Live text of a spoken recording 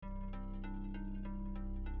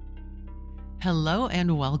Hello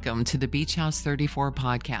and welcome to the Beach House 34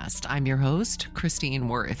 podcast. I'm your host, Christine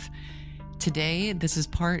Worth. Today, this is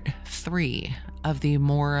part 3 of the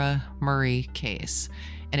Maura Murray case.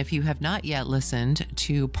 And if you have not yet listened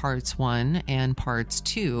to parts 1 and parts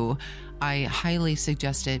 2, I highly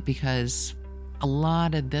suggest it because a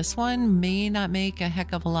lot of this one may not make a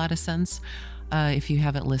heck of a lot of sense if you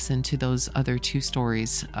haven't listened to those other 2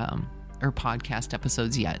 stories or podcast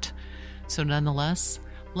episodes yet. So nonetheless,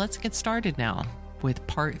 let's get started now with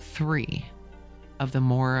part 3 of the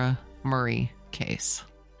Maura Murray case.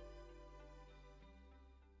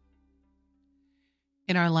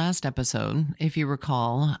 In our last episode, if you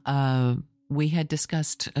recall, we had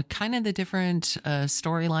discussed kind of the different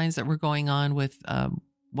storylines that were going on with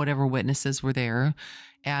whatever witnesses were there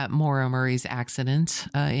at Maura Murray's accident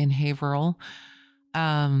in Haverhill.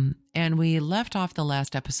 And we left off the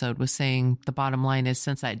last episode with saying the bottom line is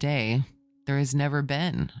since that day, there has never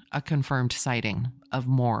been a confirmed sighting of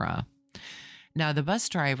Maura. Now, the bus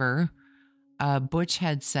driver, Butch,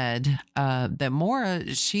 had said that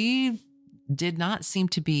Maura, she did not seem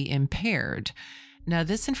to be impaired. Now,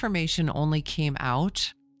 this information only came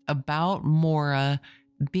out about Maura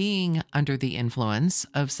being under the influence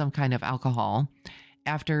of some kind of alcohol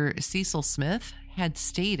after Cecil Smith had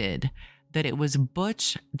stated that it was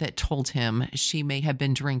Butch that told him she may have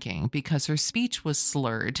been drinking because her speech was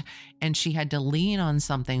slurred and she had to lean on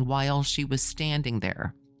something while she was standing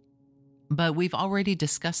there. But we've already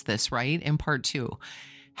discussed this, right, in part 2.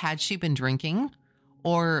 Had she been drinking,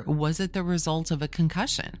 or was it the result of a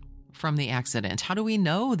concussion from the accident? How do we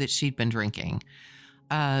know that she'd been drinking?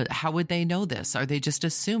 How would they know this? Are they just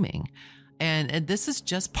assuming? And this is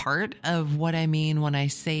just part of what I mean when I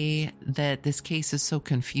say that this case is so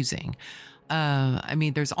confusing. I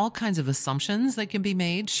mean, there's all kinds of assumptions that can be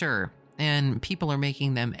made, sure. And people are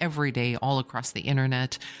making them every day all across the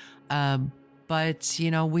internet. But, you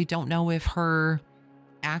know, we don't know if her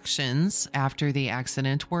actions after the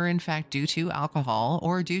accident were in fact due to alcohol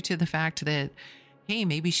or due to the fact that, hey,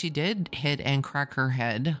 maybe she did hit and crack her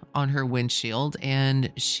head on her windshield and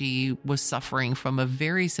she was suffering from a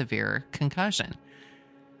very severe concussion.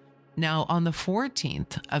 Now, on the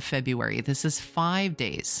 14th of February, this is 5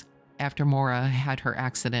 days after Maura had her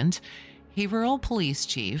accident, Haverhill Police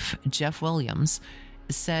Chief Jeff Williams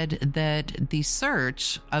said that the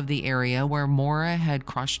search of the area where Maura had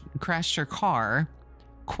crashed her car,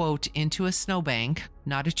 quote, into a snowbank,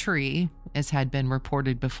 not a tree, as had been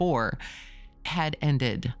reported before, had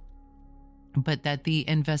ended, but that the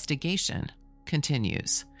investigation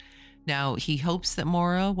continues. Now, he hopes that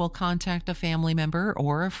Maura will contact a family member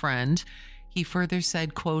or a friend. He further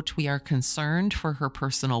said, quote, "We are concerned for her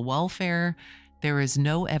personal welfare. There is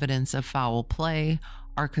no evidence of foul play.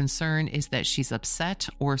 Our concern is that she's upset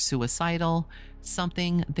or suicidal,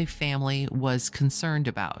 something the family was concerned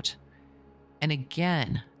about." And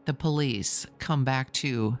again, the police come back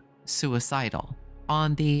to suicidal.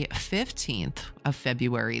 On the 15th of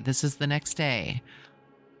February, this is the next day,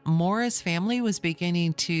 Maura's family was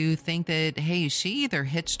beginning to think that, hey, she either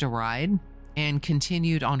hitched a ride and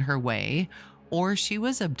continued on her way, or she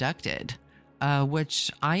was abducted,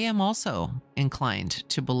 which I am also inclined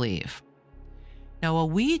to believe. Now, a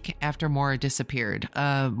week after Maura disappeared,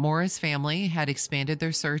 Maura's family had expanded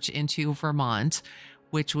their search into Vermont,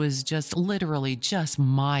 which was just literally just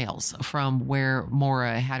miles from where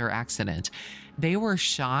Maura had her accident. They were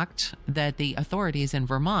shocked that the authorities in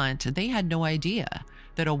Vermont, they had no idea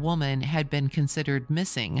that a woman had been considered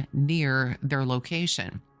missing near their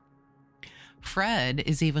location. Fred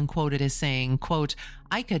is even quoted as saying, quote,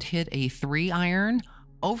 "I could hit a 3-iron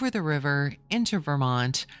over the river into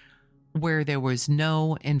Vermont where there was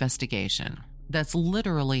no investigation." That's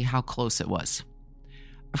literally how close it was.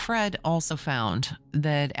 Fred also found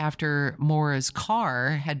that after Maura's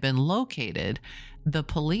car had been located, the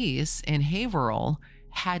police in Haverhill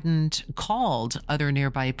hadn't called other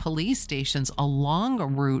nearby police stations along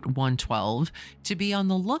Route 112 to be on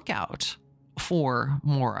the lookout for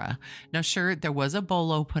Maura. Now, sure, there was a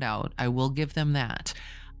bolo put out. I will give them that.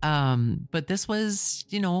 But this was,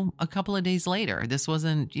 a couple of days later. This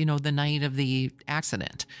wasn't, the night of the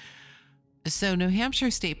accident. So New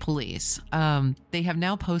Hampshire State Police, they have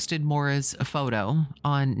now posted Maura's photo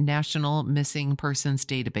on national missing persons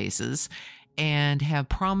databases and have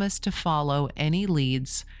promised to follow any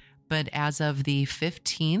leads, but as of the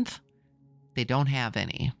 15th, they don't have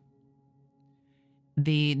any.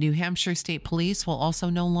 The New Hampshire State Police will also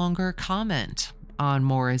no longer comment on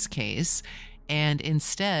Maura's case, and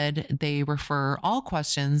instead they refer all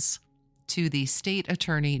questions to the State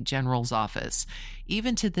Attorney General's office.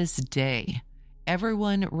 Even to this day,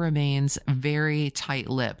 Everyone remains very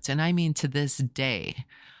tight-lipped, and I mean to this day.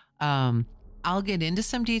 I'll get into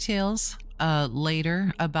some details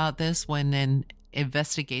later about this when an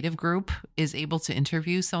investigative group is able to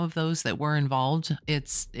interview some of those that were involved.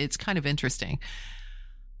 It's kind of interesting.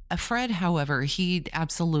 Fred, however, he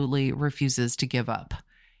absolutely refuses to give up.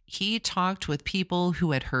 He talked with people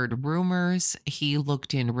who had heard rumors. He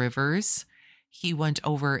looked in rivers. He went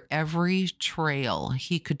over every trail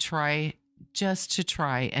he could try just to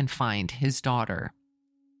try and find his daughter.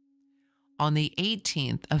 On the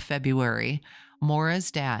 18th of February,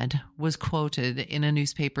 Maura's dad was quoted in a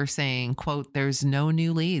newspaper saying, quote, "There's no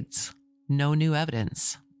new leads, no new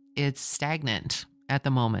evidence. It's stagnant at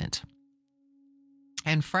the moment."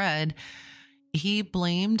 And Fred, he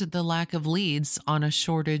blamed the lack of leads on a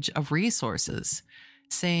shortage of resources,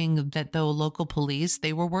 saying that though local police,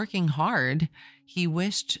 they were working hard, he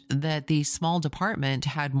wished that the small department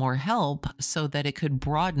had more help so that it could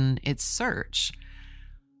broaden its search.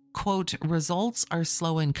 Quote, "Results are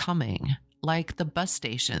slow in coming, like the bus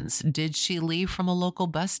stations. Did she leave from a local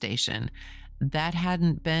bus station? That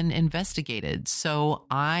hadn't been investigated, so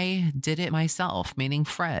I did it myself," meaning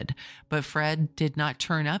Fred, but Fred did not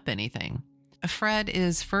turn up anything. Fred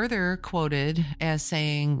is further quoted as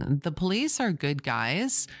saying, "The police are good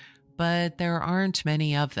guys, but there aren't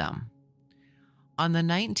many of them." On the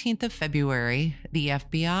 19th of February, the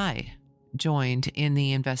FBI joined in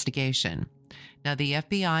the investigation. Now, the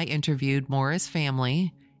FBI interviewed Maura's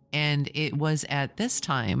family, and it was at this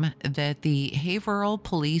time that the Haverhill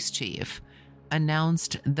police chief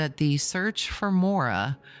announced that the search for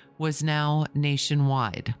Maura was now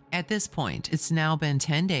nationwide. At this point, it's now been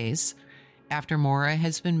 10 days after Maura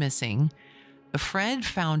has been missing. Fred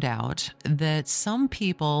found out that some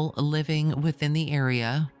people living within the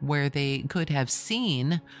area where they could have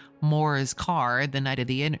seen Maura's car the night of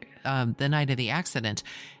the accident,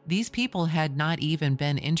 these people had not even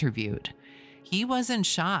been interviewed. He wasn't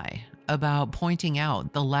shy about pointing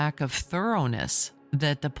out the lack of thoroughness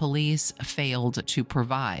that the police failed to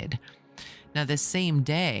provide. Now, the same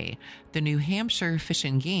day, the New Hampshire Fish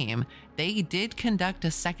and Game, they did conduct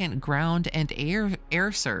a second ground and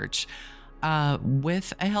air search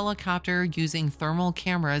with a helicopter using thermal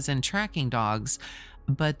cameras and tracking dogs,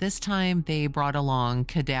 but this time they brought along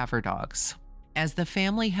cadaver dogs. As the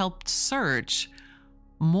family helped search,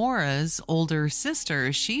 Maura's older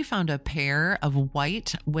sister, she found a pair of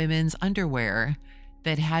white women's underwear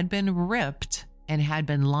that had been ripped and had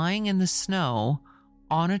been lying in the snow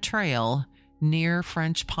on a trail near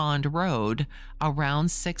French Pond Road,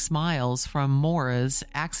 around 6 miles from Maura's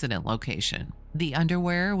accident location. The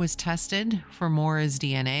underwear was tested for Maura's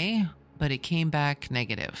DNA, but it came back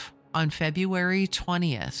negative. On February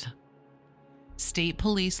 20th, State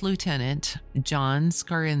Police Lieutenant John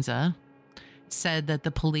Scarinza said that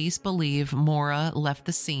the police believe Maura left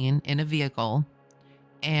the scene in a vehicle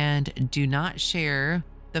and do not share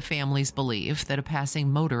the family's belief that a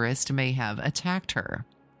passing motorist may have attacked her.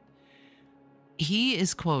 He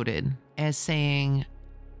is quoted as saying,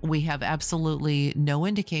 "We have absolutely no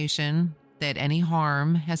indication that any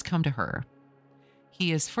harm has come to her."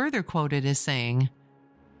 He is further quoted as saying,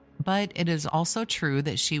 "But it is also true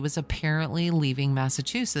that she was apparently leaving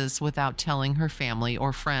Massachusetts without telling her family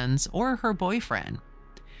or friends or her boyfriend."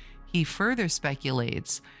 He further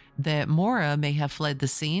speculates that Maura may have fled the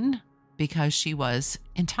scene because she was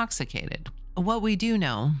intoxicated. What we do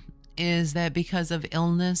know is that because of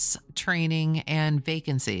illness, training, and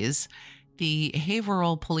vacancies, the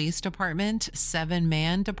Haverhill Police Department,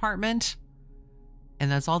 7-man department,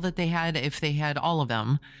 and that's all that they had if they had all of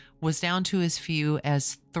them, was down to as few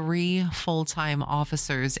as 3 full-time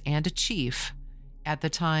officers and a chief at the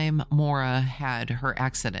time Maura had her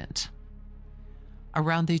accident.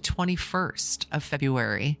 Around the 21st of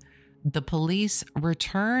February, the police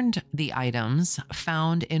returned the items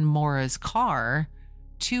found in Maura's car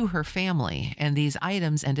to her family, and these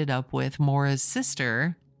items ended up with Maura's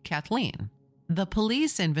sister, Kathleen. The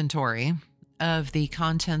police inventory of the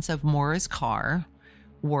contents of Maura's car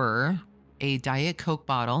were a Diet Coke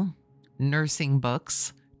bottle, nursing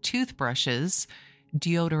books, toothbrushes,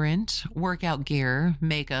 deodorant, workout gear,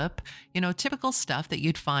 makeup, typical stuff that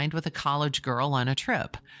you'd find with a college girl on a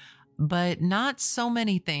trip, but not so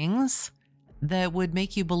many things that would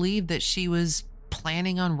make you believe that she was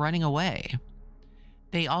planning on running away.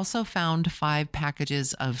 They also found 5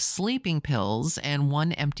 packages of sleeping pills and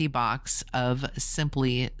 1 empty box of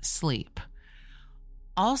Simply Sleep.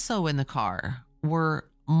 Also in the car were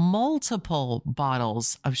multiple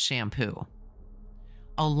bottles of shampoo,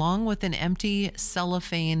 along with an empty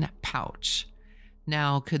cellophane pouch.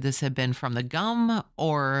 Now, could this have been from the gum,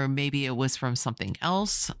 or maybe it was from something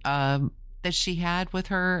else that she had with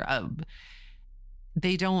her?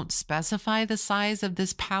 They don't specify the size of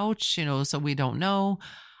this pouch, so we don't know.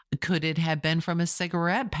 Could it have been from a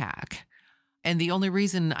cigarette pack? And the only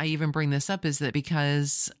reason I even bring this up is that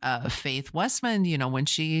because Faith Westman, when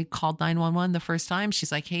she called 911 the first time,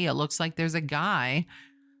 she's like, hey, it looks like there's a guy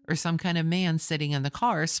or some kind of man sitting in the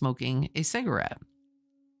car smoking a cigarette.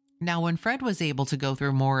 Now, when Fred was able to go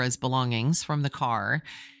through Maura's belongings from the car,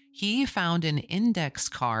 he found an index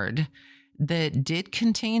card that did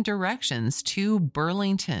contain directions to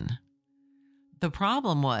Burlington. The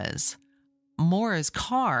problem was Maura's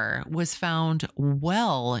car was found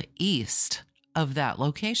well east of that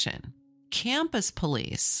location. Campus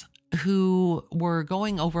police who were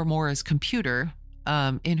going over Maura's computer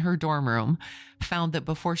in her dorm room found that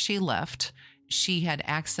before she left, she had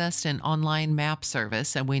accessed an online map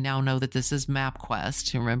service, and we now know that this is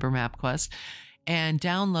MapQuest. You remember MapQuest? And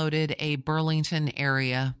downloaded a Burlington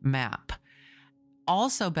area map.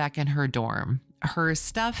 Also back in her dorm, her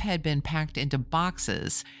stuff had been packed into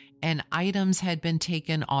boxes and items had been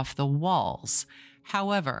taken off the walls.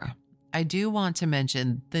 However, I do want to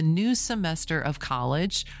mention the new semester of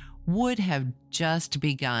college would have just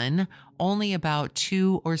begun only about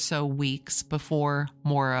 2 or so weeks before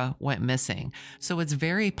Maura went missing. So it's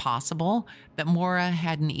very possible that Maura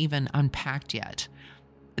hadn't even unpacked yet.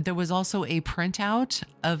 There was also a printout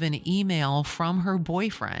of an email from her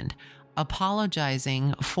boyfriend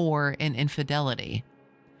apologizing for an infidelity.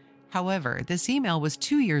 However, this email was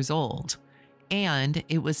 2 years old and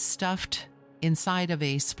it was stuffed inside of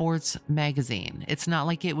a sports magazine. It's not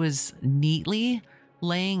like it was neatly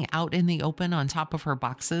laying out in the open on top of her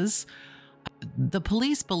boxes. The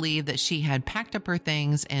police believe that she had packed up her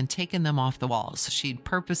things and taken them off the walls. She'd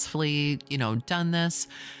purposefully, done this.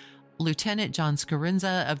 Lieutenant John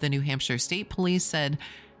Scarinza of the New Hampshire State Police said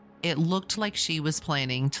it looked like she was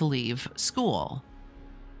planning to leave school.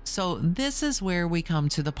 So this is where we come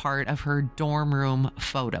to the part of her dorm room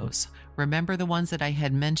photos. Remember the ones that I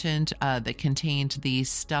had mentioned that contained the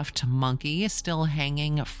stuffed monkey still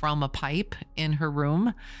hanging from a pipe in her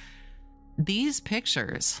room? These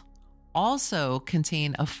pictures also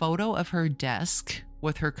contain a photo of her desk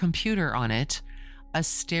with her computer on it, a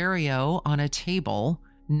stereo on a table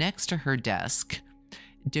next to her desk,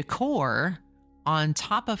 decor on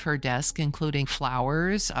top of her desk, including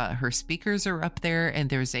flowers. Her speakers are up there, and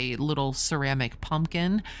there's a little ceramic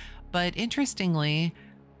pumpkin. But interestingly,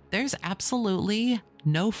 there's absolutely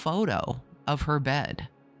no photo of her bed.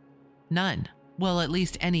 None. Well, at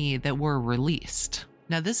least any that were released.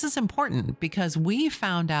 Now, this is important because we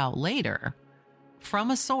found out later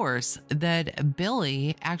from a source that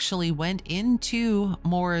Billy actually went into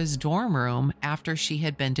Maura's dorm room after she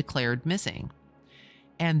had been declared missing.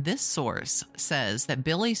 And this source says that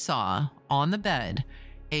Billy saw on the bed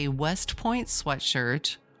a West Point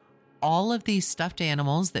sweatshirt, all of these stuffed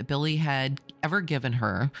animals that Billy had ever given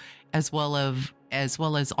her, as well as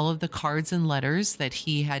all of the cards and letters that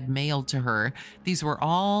he had mailed to her. These were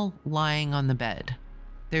all lying on the bed.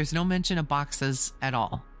 There's no mention of boxes at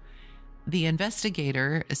all. The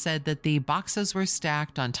investigator said that the boxes were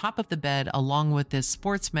stacked on top of the bed along with this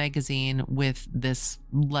sports magazine with this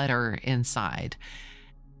letter inside.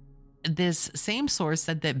 This same source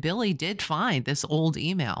said that Billy did find this old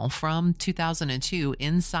email from 2002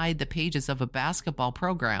 inside the pages of a basketball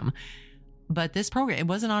program. But this program, it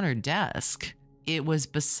wasn't on her desk. It was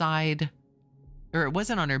it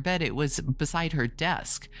wasn't on her bed. It was beside her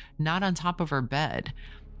desk, not on top of her bed.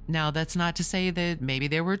 Now, that's not to say that maybe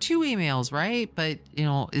there were 2 emails, right? But,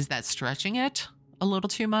 is that stretching it a little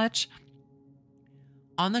too much?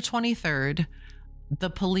 On the 23rd, the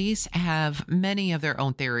police have many of their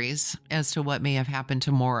own theories as to what may have happened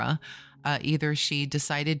to Maura. Either she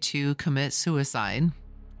decided to commit suicide,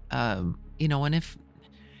 and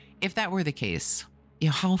if that were the case,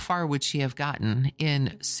 how far would she have gotten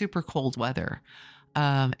in super cold weather?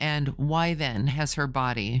 And why then has her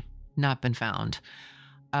body not been found?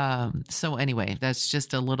 So anyway, that's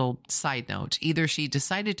just a little side note. Either she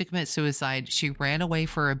decided to commit suicide, she ran away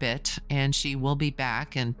for a bit, and she will be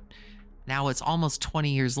back, and now it's almost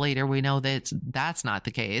 20 years later. We know that that's not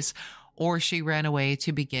the case. Or she ran away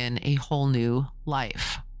to begin a whole new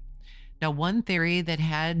life. Now, one theory that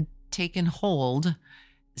had taken hold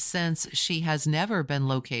since she has never been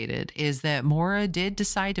located is that Maura did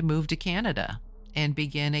decide to move to Canada and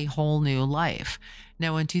begin a whole new life.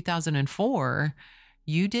 Now, in 2004,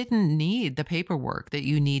 you didn't need the paperwork that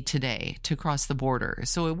you need today to cross the border.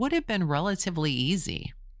 So it would have been relatively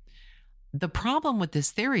easy. The problem with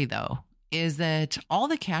this theory, though, is that all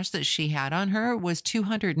the cash that she had on her was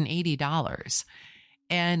 $280.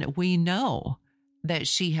 And we know that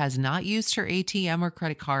she has not used her ATM or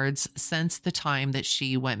credit cards since the time that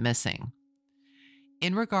she went missing.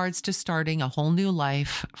 In regards to starting a whole new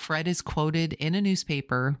life, Fred is quoted in a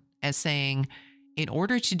newspaper as saying, in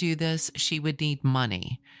order to do this, she would need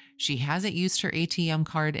money. She hasn't used her ATM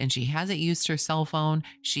card and she hasn't used her cell phone.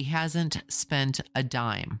 She hasn't spent a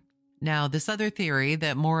dime. Now, this other theory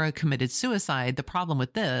that Maura committed suicide, the problem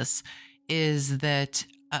with this is that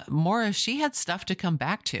Maura, she had stuff to come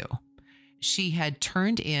back to. She had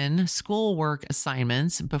turned in schoolwork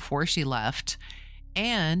assignments before she left,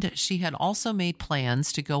 and she had also made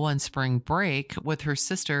plans to go on spring break with her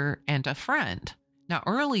sister and a friend. Now,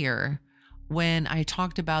 earlier, when I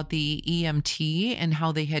talked about the EMT and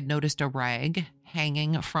how they had noticed a rag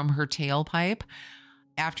hanging from her tailpipe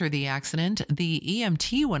after the accident, the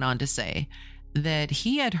EMT went on to say that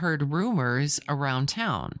he had heard rumors around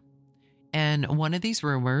town. And one of these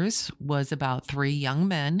rumors was about 3 young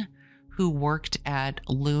men who worked at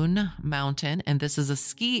Loon Mountain, and this is a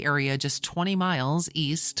ski area just 20 miles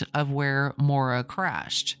east of where Maura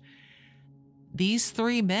crashed. These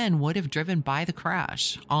 3 men would have driven by the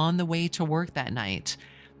crash on the way to work that night,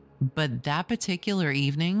 but that particular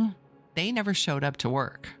evening, they never showed up to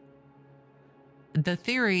work. The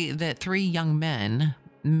theory that 3 young men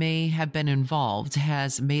may have been involved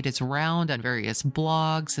has made its round on various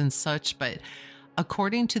blogs and such, but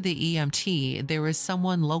according to the EMT, there is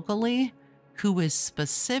someone locally who is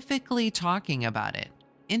specifically talking about it.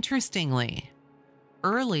 Interestingly,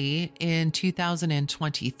 early in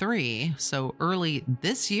 2023, so early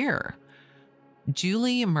this year,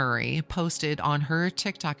 Julie Murray posted on her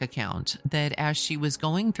TikTok account that as she was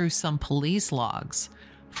going through some police logs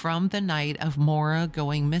from the night of Maura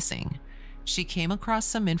going missing, she came across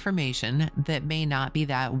some information that may not be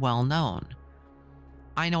that well known.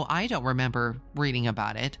 I know I don't remember reading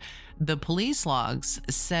about it. The police logs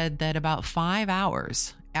said that about 5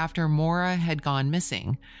 hours after Maura had gone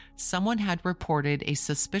missing, someone had reported a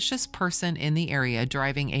suspicious person in the area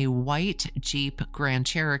driving a white Jeep Grand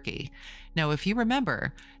Cherokee. Now, if you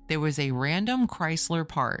remember, there was a random Chrysler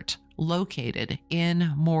part located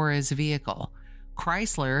in Maura's vehicle.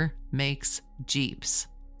 Chrysler makes Jeeps.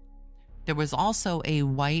 There was also a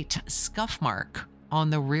white scuff mark on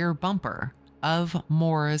the rear bumper of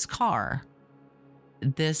Maura's car.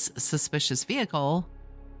 This suspicious vehicle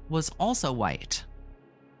was also white.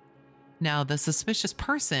 Now, the suspicious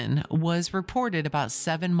person was reported about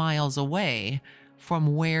 7 miles away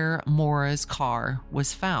from where Maura's car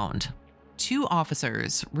was found. 2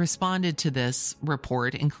 officers responded to this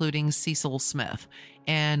report, including Cecil Smith.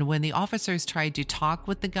 And when the officers tried to talk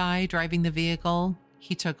with the guy driving the vehicle,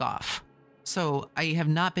 he took off. So I have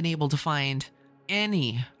not been able to find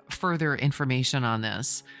any further information on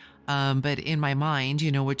this. But in my mind,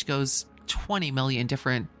 which goes 20 million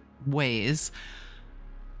different ways,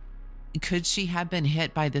 could she have been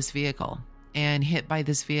hit by this vehicle and hit by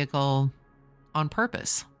this vehicle on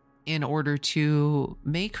purpose in order to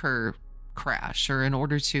make her crash, or in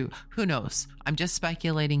order to, who knows? I'm just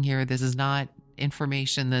speculating here. This is not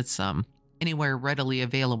information that's anywhere readily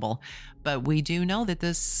available, but we do know that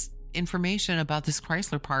this information about this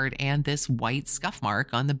Chrysler part and this white scuff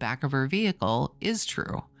mark on the back of her vehicle is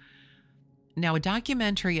true. Now, a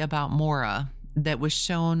documentary about Maura that was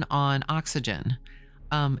shown on Oxygen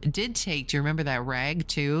did take, do you remember that rag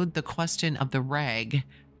too? The question of the rag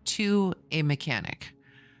to a mechanic.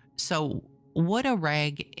 So would a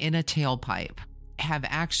rag in a tailpipe have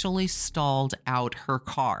actually stalled out her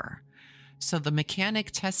car? So the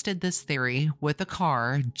mechanic tested this theory with a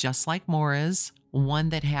car just like Maura's, one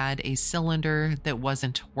that had a cylinder that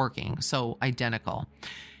wasn't working, so identical.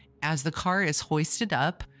 As the car is hoisted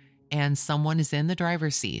up and someone is in the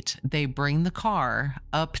driver's seat, they bring the car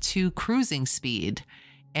up to cruising speed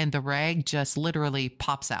and the rag just literally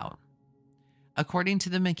pops out. According to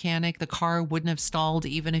the mechanic, the car wouldn't have stalled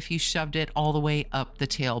even if you shoved it all the way up the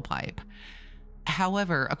tailpipe.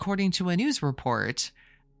 However, according to a news report,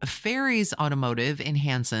 Ferry's Automotive in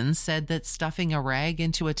Hanson said that stuffing a rag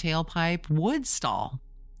into a tailpipe would stall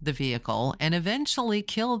the vehicle and eventually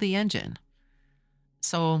kill the engine.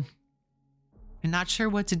 So I'm not sure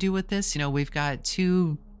what to do with this. We've got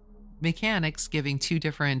 2 mechanics giving 2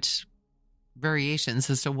 different variations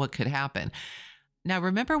as to what could happen. Now,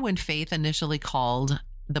 remember when Faith initially called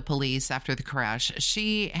the police after the crash?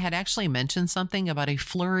 She had actually mentioned something about a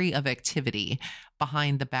flurry of activity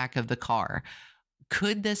behind the back of the car.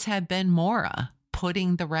 Could this have been Maura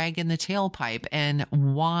putting the rag in the tailpipe? And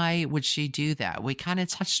why would she do that? We kind of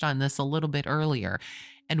touched on this a little bit earlier.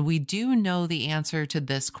 And we do know the answer to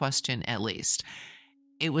this question, at least.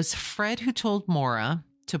 It was Fred who told Maura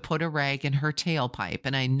to put a rag in her tailpipe.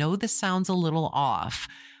 And I know this sounds a little off,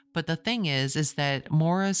 but the thing is that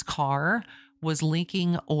Maura's car was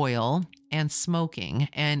leaking oil and smoking.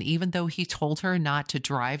 And even though he told her not to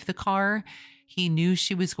drive the car, he knew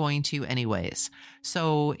she was going to anyways.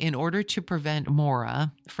 So in order to prevent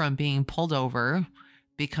Maura from being pulled over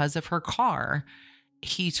because of her car,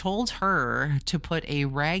 he told her to put a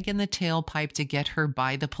rag in the tailpipe to get her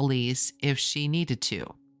by the police if she needed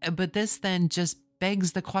to. But this then just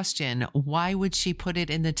begs the question, why would she put it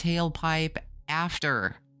in the tailpipe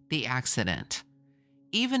after the accident?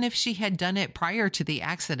 Even if she had done it prior to the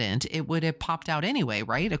accident, it would have popped out anyway,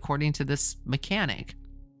 right? According to this mechanic.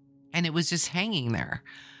 And it was just hanging there.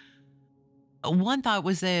 One thought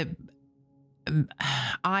was that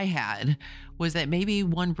was that maybe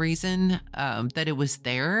one reason that it was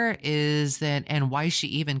there is that, and why she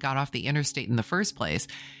even got off the interstate in the first place,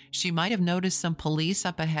 she might have noticed some police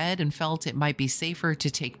up ahead and felt it might be safer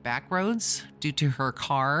to take back roads due to her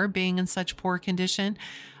car being in such poor condition.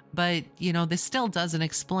 But, this still doesn't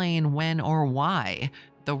explain when or why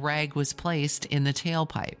the rag was placed in the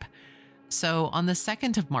tailpipe. So on the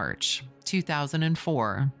 2nd of March,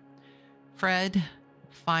 2004, Fred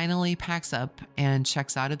finally packs up and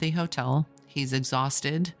checks out of the hotel. He's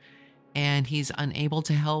exhausted and he's unable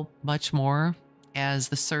to help much more as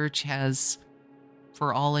the search has,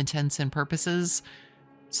 for all intents and purposes,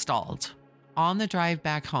 stalled. On the drive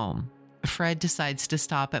back home, Fred decides to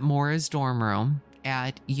stop at Maura's dorm room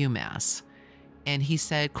at UMass. And he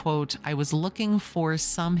said, quote, "I was looking for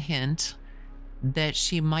some hint that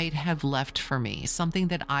she might have left for me, something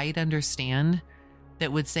that I'd understand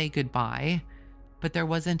that would say goodbye, but there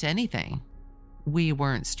wasn't anything. We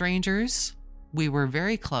weren't strangers. We were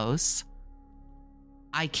very close.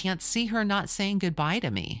 I can't see her not saying goodbye to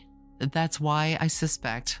me. That's why I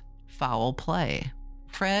suspect foul play."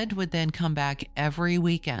 Fred would then come back every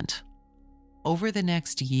weekend over the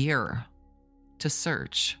next year to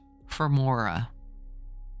search for Maura.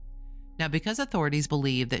 Now, because authorities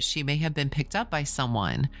believe that she may have been picked up by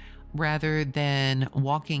someone rather than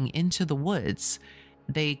walking into the woods,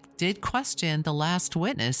 they did question the last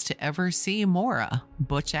witness to ever see Maura,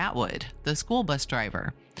 Butch Atwood, the school bus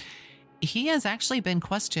driver. He has actually been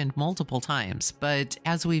questioned multiple times, but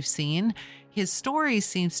as we've seen, his story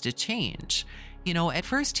seems to change. At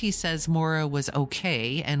first he says Maura was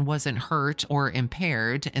okay and wasn't hurt or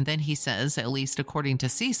impaired. And then he says, at least according to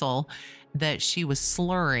Cecil, that she was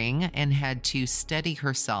slurring and had to steady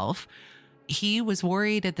herself. He was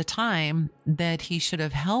worried at the time that he should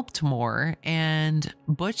have helped more. And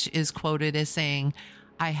Butch is quoted as saying,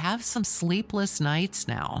 "I have some sleepless nights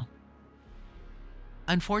now."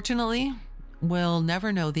 Unfortunately, we'll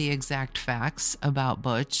never know the exact facts about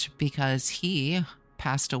Butch because he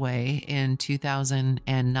passed away in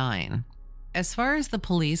 2009. As far as the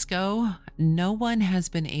police go, no one has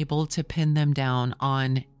been able to pin them down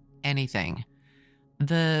on anything.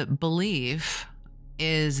 The belief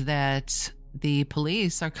is that the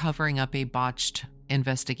police are covering up a botched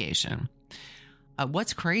investigation.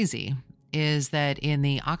 What's crazy is that in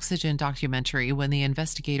the Oxygen documentary, when the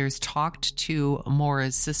investigators talked to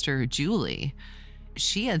Maura's sister, Julie,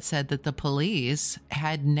 she had said that the police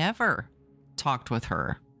had never talked with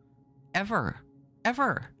her. Ever.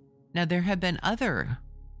 Now, there have been other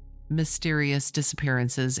mysterious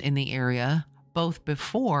disappearances in the area, both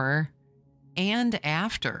before and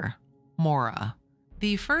after Maura.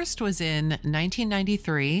 The first was in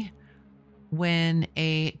 1993 when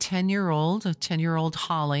a 10-year-old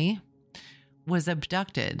Holly, was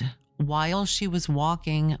abducted while she was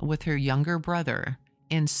walking with her younger brother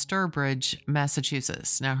in Sturbridge,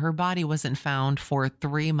 Massachusetts. Now, her body wasn't found for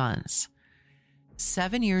 3 months.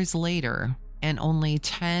 7 years later, and only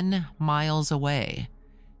 10 miles away,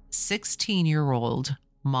 16-year-old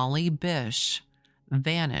Molly Bish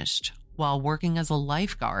vanished while working as a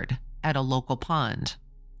lifeguard at a local pond.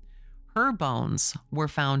 Her bones were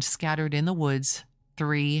found scattered in the woods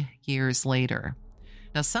 3 years later.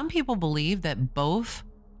 Now, some people believe that both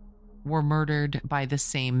were murdered by the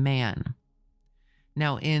same man.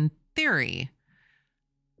 Now, in theory,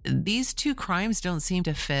 these two crimes don't seem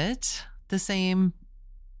to fit the same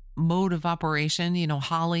mode of operation.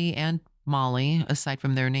 Holly and Molly, aside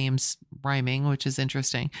from their names rhyming, which is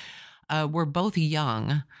interesting, were both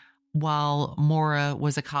young while Maura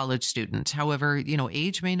was a college student. However,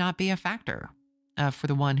 age may not be a factor for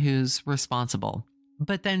the one who's responsible.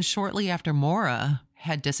 But then shortly after Maura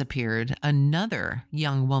had disappeared, another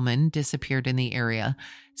young woman disappeared in the area,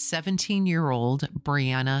 17-year-old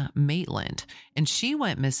Brianna Maitland, and she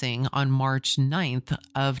went missing on March 9th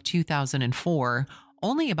of 2004,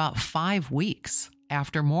 only about 5 weeks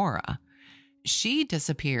after Maura. She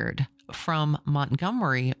disappeared from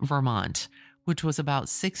Montgomery, Vermont, which was about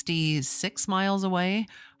 66 miles away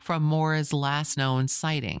from Maura's last known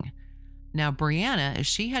sighting. Now, Brianna,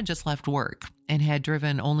 she had just left work and had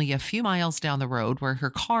driven only a few miles down the road where her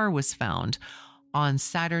car was found on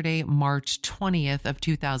Saturday, March 20th of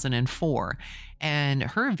 2004. And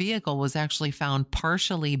her vehicle was actually found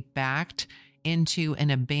partially backed into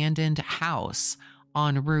an abandoned house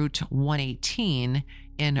on Route 118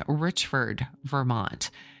 in Richford, Vermont.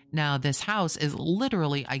 Now, this house is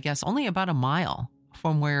literally, I guess, only about a mile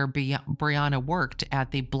from where Brianna worked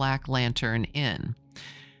at the Black Lantern Inn.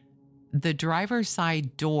 The driver's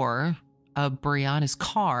side door of Brianna's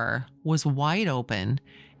car was wide open,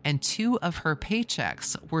 and 2 of her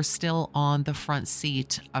paychecks were still on the front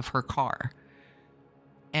seat of her car.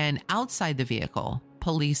 And outside the vehicle,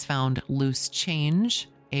 police found loose change,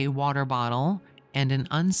 a water bottle, and an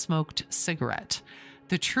unsmoked cigarette.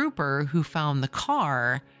 The trooper who found the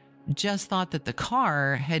car just thought that the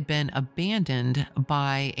car had been abandoned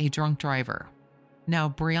by a drunk driver. Now,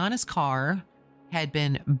 Brianna's car had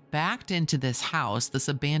been backed into this house, this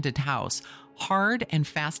abandoned house, hard and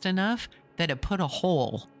fast enough that it put a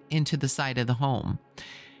hole into the side of the home.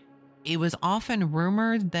 It was often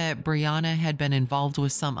rumored that Brianna had been involved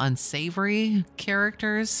with some unsavory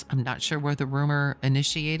characters. I'm not sure where the rumor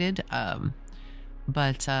initiated,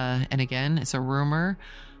 but again, it's a rumor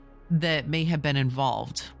that may have been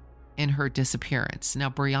involved in her disappearance. Now,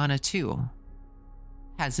 Brianna, too,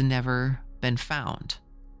 has never been found.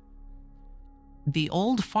 The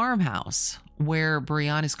old farmhouse where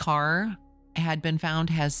Brianna's car had been found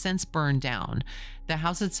has since burned down. The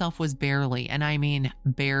house itself was barely, and I mean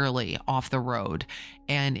barely, off the road,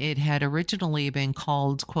 and it had originally been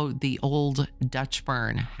called, quote, the old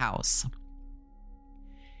Dutchburn house.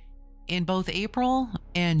 In both April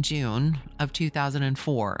and June of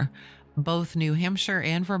 2004, both New Hampshire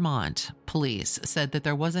and Vermont police said that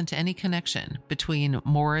there wasn't any connection between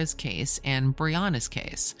Maura's case and Brianna's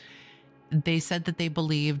case. They said that they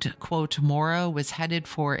believed, quote, Maura was headed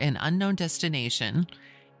for an unknown destination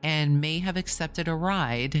and may have accepted a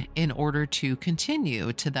ride in order to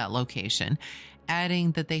continue to that location,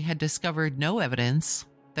 adding that they had discovered no evidence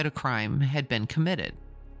that a crime had been committed.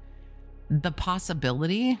 The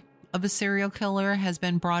possibility of a serial killer has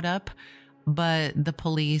been brought up, but the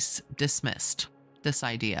police dismissed this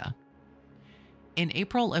idea. In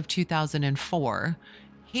April of 2004,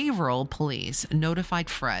 Haverhill police notified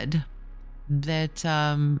Fred that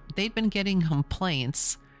they'd been getting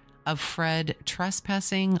complaints of Fred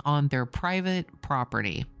trespassing on their private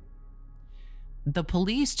property. The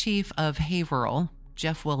police chief of Haverhill,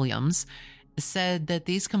 Jeff Williams, said that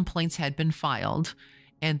these complaints had been filed,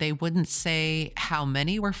 and they wouldn't say how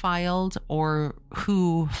many were filed or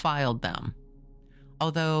who filed them.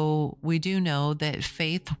 Although we do know that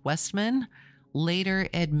Faith Westman later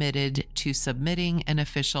admitted to submitting an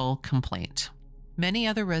official complaint. Many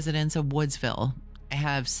other residents of Woodsville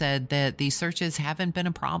have said that the searches haven't been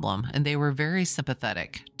a problem, and they were very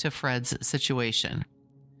sympathetic to Fred's situation.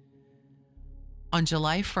 On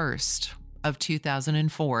July 1st of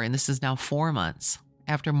 2004, and this is now 4 months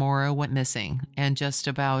after Maura went missing, and just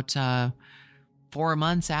about 4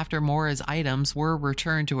 months after Maura's items were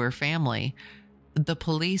returned to her family, the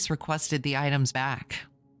police requested the items back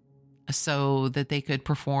so that they could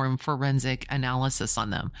perform forensic analysis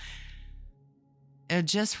on them.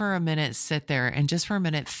 Just for a minute, sit there and just for a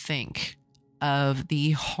minute think of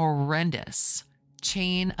the horrendous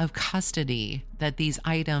chain of custody that these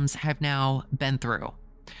items have now been through.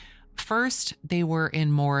 First, they were in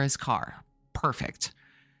Maura's car. Perfect.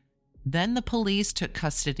 Then the police took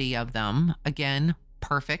custody of them. Again,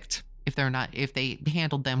 perfect if they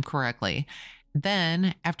handled them correctly.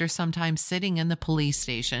 Then, after some time sitting in the police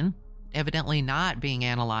station, evidently not being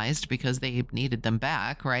analyzed because they needed them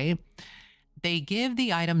back, right? They give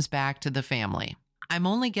the items back to the family. I'm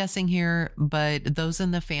only guessing here, but those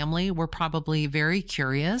in the family were probably very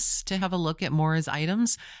curious to have a look at Maura's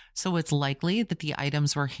items, so it's likely that the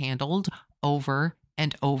items were handled over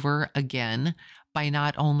and over again by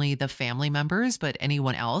not only the family members, but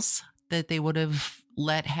anyone else that they would have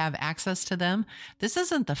let have access to them. This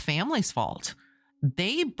isn't the family's fault.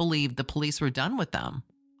 They believed the police were done with them.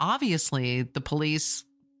 Obviously, the police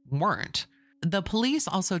weren't. The police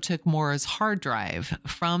also took Maura's hard drive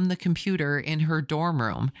from the computer in her dorm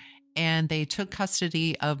room, and they took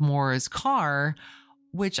custody of Maura's car,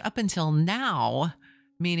 which up until now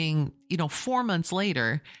meaning, 4 months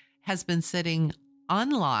later, has been sitting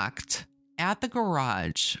unlocked at the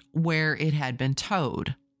garage where it had been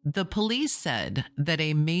towed. The police said that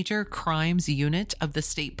a major crimes unit of the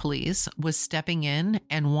state police was stepping in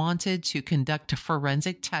and wanted to conduct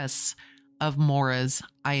forensic tests of Maura's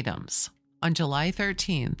items. On July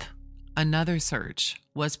 13th, another search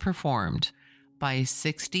was performed by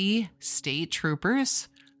 60 state troopers,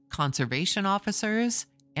 conservation officers,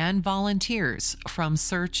 and volunteers from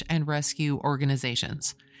search and rescue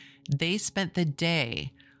organizations. They spent the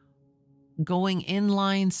day going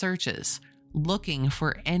inline searches, looking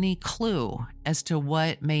for any clue as to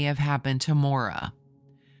what may have happened to Maura.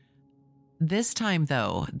 This time,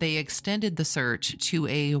 though, they extended the search to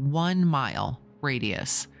a 1-mile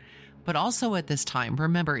radius. But also at this time,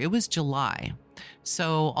 remember, it was July.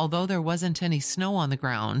 So although there wasn't any snow on the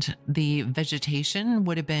ground, the vegetation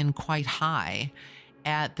would have been quite high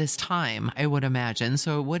at this time, I would imagine.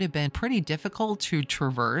 So it would have been pretty difficult to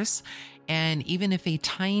traverse. And even if a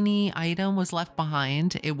tiny item was left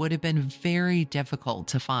behind, it would have been very difficult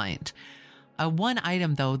to find. One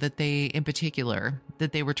item, though, that they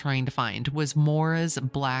were trying to find was Maura's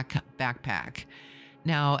black backpack.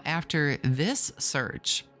 Now, after this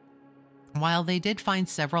search, while they did find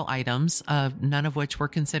several items, none of which were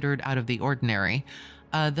considered out of the ordinary,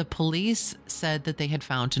 the police said that they had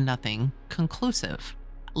found nothing conclusive.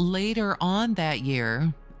 Later on that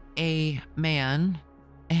year, a man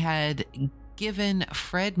had given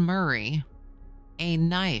Fred Murray a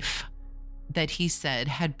knife that he said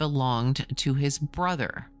had belonged to his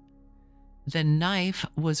brother. The knife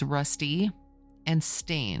was rusty and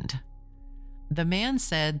stained. The man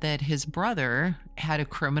said that his brother had a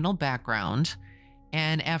criminal background,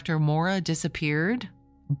 and after Maura disappeared,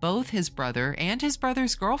 both his brother and his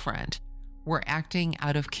brother's girlfriend were acting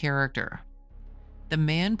out of character. The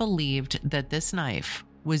man believed that this knife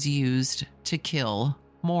was used to kill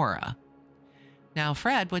Maura. Now,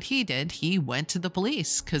 Fred, what he did, he went to the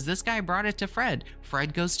police because this guy brought it to Fred.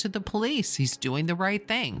 Fred goes to the police. He's doing the right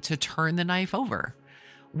thing to turn the knife over.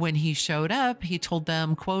 When he showed up, he told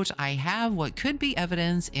them, quote, "I have what could be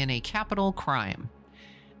evidence in a capital crime."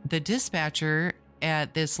 The dispatcher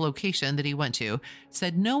at this location that he went to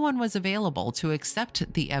said no one was available to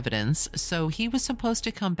accept the evidence, so he was supposed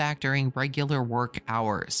to come back during regular work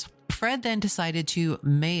hours. Fred then decided to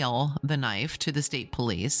mail the knife to the state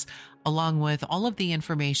police, along with all of the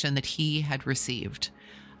information that he had received.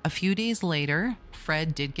 A few days later,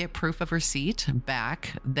 Fred did get proof of receipt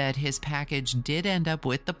back that his package did end up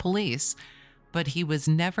with the police, but he was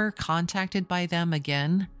never contacted by them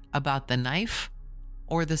again about the knife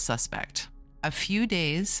or the suspect. A few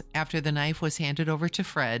days after the knife was handed over to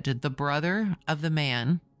Fred, the brother of the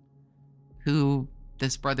man who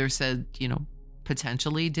this brother said,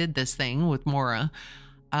 potentially did this thing with Maura,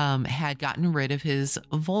 had gotten rid of his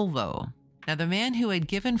Volvo. Now, the man who had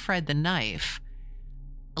given Fred the knife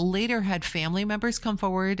later had family members come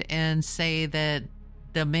forward and say that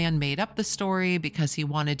the man made up the story because he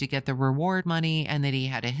wanted to get the reward money and that he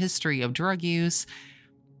had a history of drug use.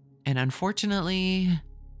 And unfortunately,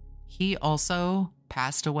 he also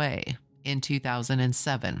passed away in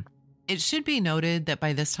 2007. It should be noted that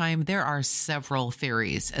by this time, there are several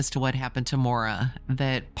theories as to what happened to Maura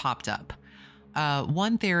that popped up.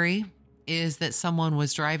 One theory is that someone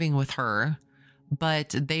was driving with her, but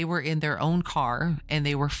they were in their own car and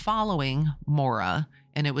they were following Maura,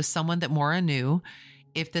 and it was someone that Maura knew.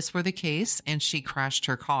 If this were the case and she crashed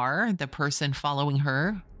her car, the person following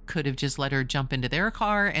her could have just let her jump into their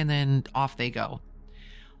car and then off they go.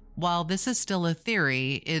 While this is still a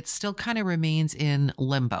theory, it still kind of remains in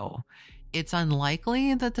limbo. It's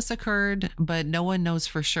unlikely that this occurred, but no one knows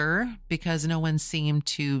for sure because no one seemed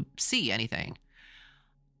to see anything.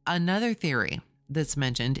 Another theory that's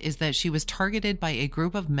mentioned is that she was targeted by a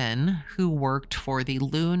group of men who worked for the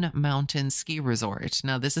Loon Mountain Ski Resort.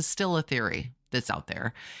 Now, this is still a theory that's out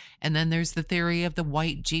there. And then there's the theory of the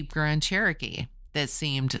white Jeep Grand Cherokee that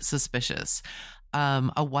seemed suspicious.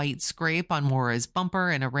 A white scrape on Maura's bumper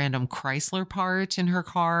and a random Chrysler part in her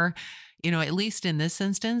car. At least in this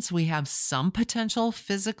instance, we have some potential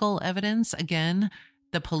physical evidence. Again,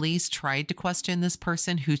 the police tried to question this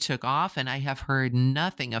person who took off, and I have heard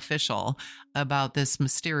nothing official about this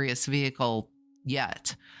mysterious vehicle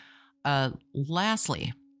yet.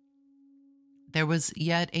 Lastly, there was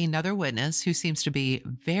yet another witness who seems to be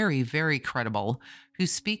very, very credible, who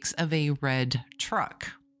speaks of a red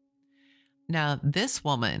truck. Now, this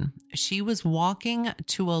woman, she was walking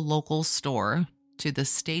to a local store, to the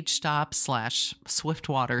Stage Stop /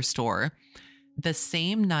 Swiftwater store, the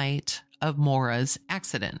same night of Maura's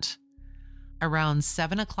accident. Around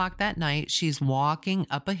 7 o'clock that night, she's walking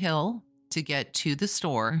up a hill to get to the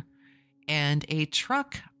store, and a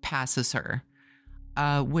truck passes her,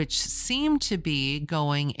 which seemed to be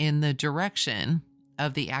going in the direction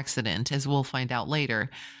of the accident, as we'll find out later.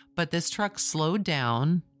 But this truck slowed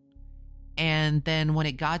down, and then when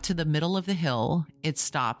it got to the middle of the hill, it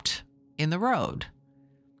stopped in the road.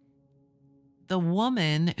 The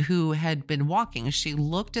woman who had been walking, she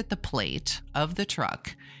looked at the plate of the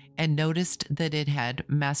truck and noticed that it had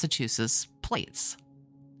Massachusetts plates.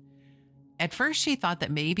 At first, she thought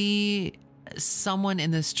that maybe someone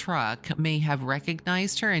in this truck may have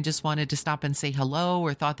recognized her and just wanted to stop and say hello,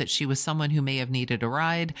 or thought that she was someone who may have needed a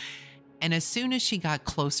ride. And as soon as she got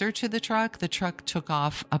closer to the truck took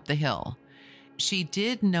off up the hill. She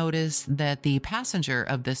did notice that the passenger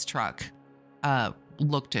of this truck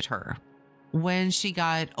looked at her. When she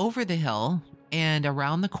got over the hill and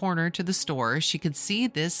around the corner to the store, she could see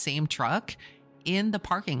this same truck in the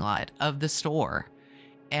parking lot of the store.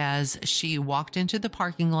 As she walked into the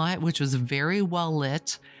parking lot, which was very well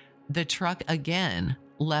lit, the truck again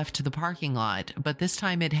left the parking lot, but this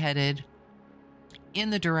time it headed in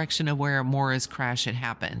the direction of where Maura's crash had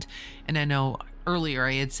happened. And I know earlier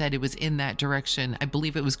I had said it was in that direction. I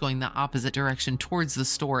believe it was going the opposite direction towards the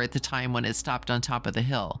store at the time when it stopped on top of the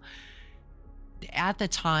hill. At the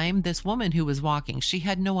time, this woman who was walking, she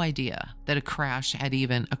had no idea that a crash had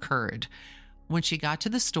even occurred. When she got to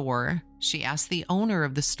the store, she asked the owner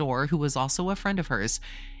of the store, who was also a friend of hers,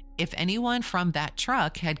 if anyone from that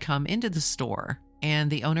truck had come into the store, and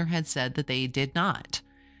the owner had said that they did not.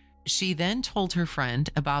 She then told her friend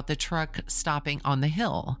about the truck stopping on the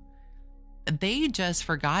hill. They just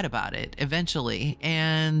forgot about it eventually,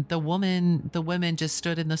 and the women just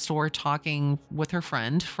stood in the store talking with her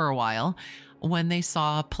friend for a while when they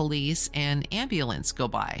saw police and ambulance go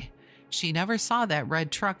by. She never saw that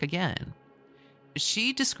red truck again.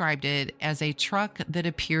 She described it as a truck that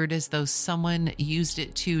appeared as though someone used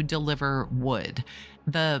it to deliver wood.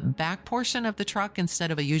 The back portion of the truck,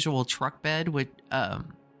 instead of a usual truck bed, would,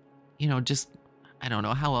 just, I don't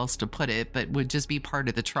know how else to put it, but would just be part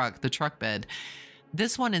of the truck bed.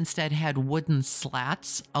 This one instead had wooden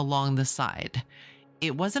slats along the side.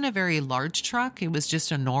 It wasn't a very large truck. It was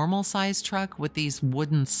just a normal sized truck with these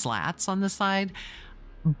wooden slats on the side.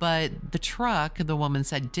 But the truck, the woman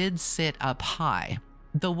said, did sit up high.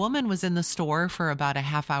 The woman was in the store for about a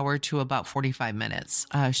half hour to about 45 minutes.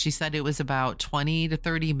 She said it was about 20 to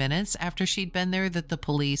 30 minutes after she'd been there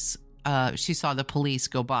that she saw the police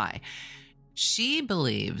go by. She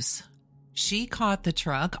believes she caught the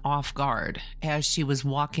truck off guard as she was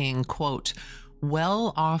walking, quote,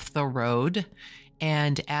 well off the road.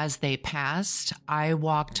 And as they passed, I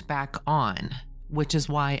walked back on, which is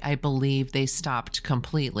why I believe they stopped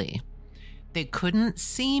completely. They couldn't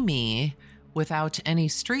see me without any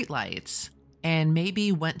streetlights, and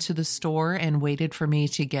maybe went to the store and waited for me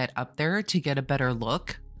to get up there to get a better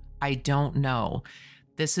look. I don't know.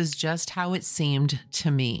 This is just how it seemed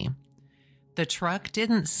to me. The truck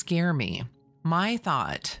didn't scare me. My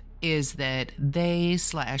thought is that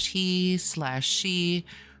they/he/she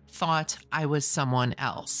thought I was someone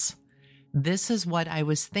else. This is what I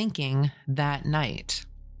was thinking that night.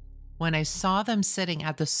 When I saw them sitting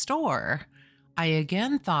at the store, I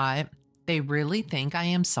again thought they really think I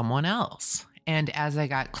am someone else. And as I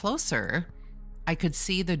got closer, I could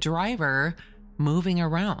see the driver moving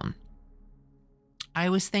around. I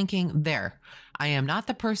was thinking, there, I am not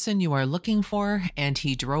the person you are looking for, and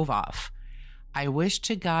he drove off. I wish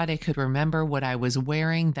to God I could remember what I was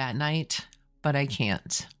wearing that night, but I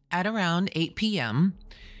can't. At around 8 p.m.,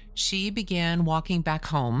 she began walking back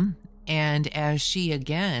home, and as she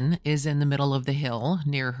again is in the middle of the hill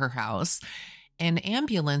near her house, an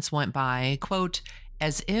ambulance went by, quote,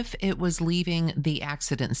 as if it was leaving the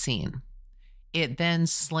accident scene. It then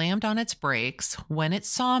slammed on its brakes when it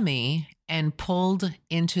saw me and pulled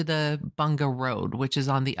into the Bunga Road, which is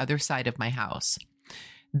on the other side of my house.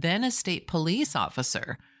 Then a state police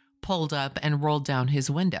officer pulled up and rolled down his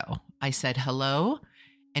window. I said, hello?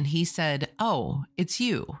 And he said, oh, it's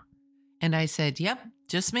you. And I said, yep,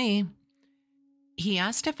 just me. He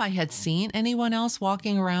asked if I had seen anyone else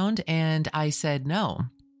walking around, and I said no.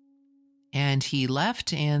 And he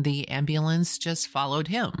left, and the ambulance just followed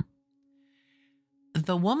him.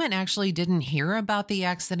 The woman actually didn't hear about the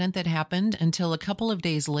accident that happened until a couple of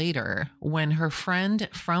days later, when her friend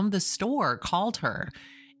from the store called her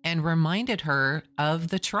and reminded her of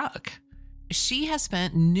the truck. She has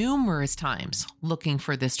spent numerous times looking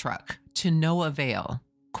for this truck to no avail.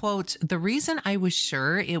 Quote, the reason I was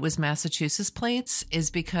sure it was Massachusetts plates is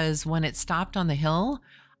because when it stopped on the hill,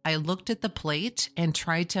 I looked at the plate and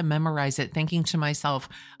tried to memorize it, thinking to myself,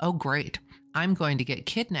 oh, great, I'm going to get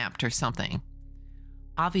kidnapped or something.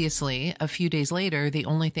 Obviously, a few days later, the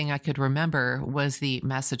only thing I could remember was the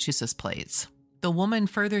Massachusetts plates. The woman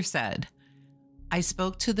further said, I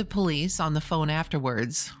spoke to the police on the phone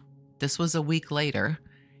afterwards. This was a week later,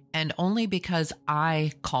 and only because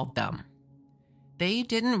I called them. They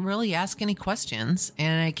didn't really ask any questions,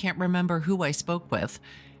 and I can't remember who I spoke with.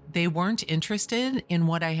 They weren't interested in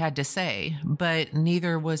what I had to say, but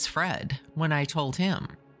neither was Fred when I told him.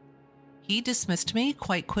 He dismissed me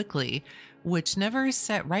quite quickly, which never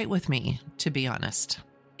set right with me, to be honest.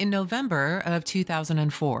 In November of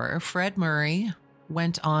 2004, Fred Murray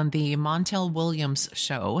went on the Montel Williams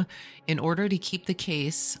show in order to keep the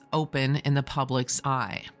case open in the public's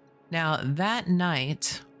eye. Now, that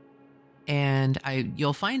night, and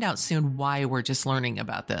you'll find out soon why we're just learning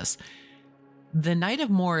about this, the night of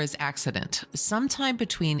Maura's accident, sometime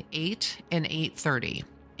between 8 and 8:30,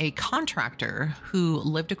 a contractor who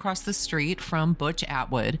lived across the street from Butch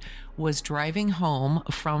Atwood was driving home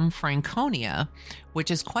from Franconia, which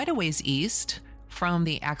is quite a ways east from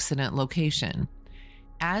the accident location.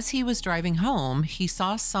 As he was driving home, he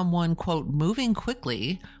saw someone, quote, moving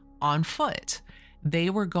quickly on foot. They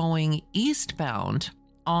were going eastbound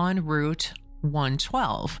on Route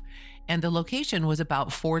 112, and the location was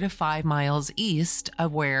about 4 to 5 miles east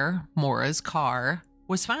of where Maura's car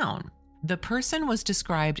was found. The person was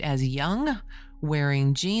described as young,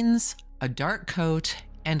 wearing jeans, a dark coat,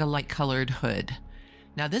 and a light-colored hood.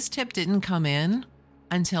 Now, this tip didn't come in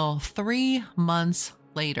until 3 months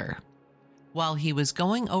later, while he was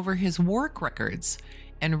going over his work records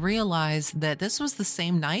and realized that this was the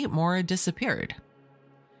same night Maura disappeared.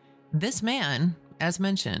 This man, as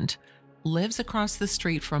mentioned, lives across the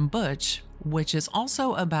street from Butch, which is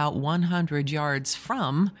also about 100 yards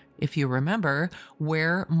from, if you remember,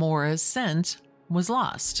 where Maura's scent was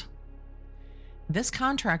lost. This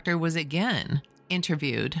contractor was again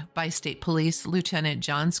interviewed by State Police Lieutenant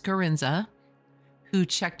John Scarinza, who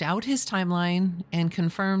checked out his timeline and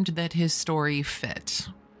confirmed that his story fit.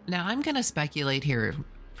 Now, I'm going to speculate here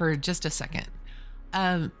for just a second.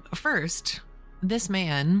 First, this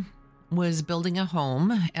man was building a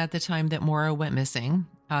home at the time that Maura went missing.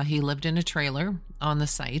 He lived in a trailer on the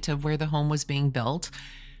site of where the home was being built.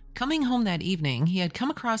 Coming home that evening, he had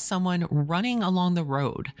come across someone running along the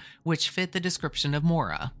road, which fit the description of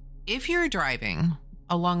Maura. If you're driving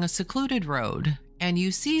along a secluded road and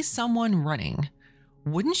you see someone running,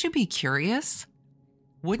 wouldn't you be curious?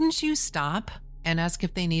 Wouldn't you stop and ask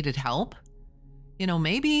if they needed help? You know,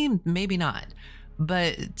 maybe not.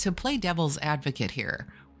 But to play devil's advocate here,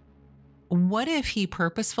 what if he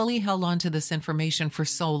purposefully held on to this information for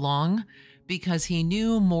so long because he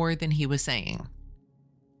knew more than he was saying?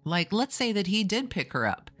 Like, let's say that he did pick her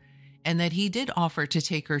up and that he did offer to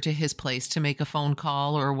take her to his place to make a phone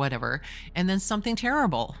call or whatever, and then something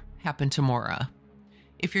terrible happened to Maura.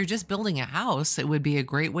 If you're just building a house, it would be a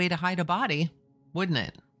great way to hide a body, wouldn't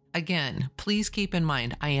it? Again, please keep in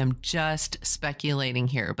mind, I am just speculating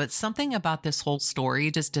here, but something about this whole story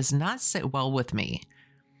just does not sit well with me.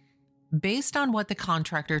 Based on what the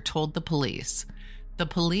contractor told the police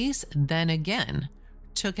then again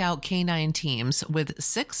took out canine teams with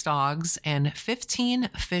 6 dogs and 15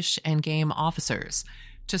 fish and game officers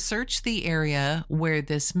to search the area where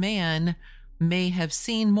this man may have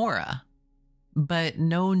seen Maura, but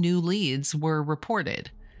no new leads were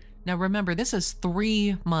reported. Now, remember, this is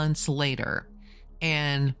 3 months later,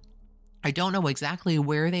 and I don't know exactly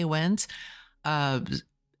where they went,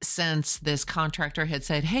 since this contractor had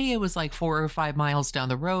said, hey, it was like 4 or 5 miles down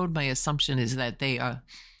the road. My assumption is that they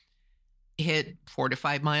hit 4 to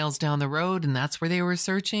 5 miles down the road, and that's where they were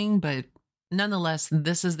searching. But nonetheless,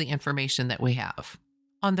 this is the information that we have.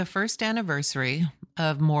 On the first anniversary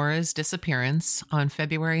of Maura's disappearance on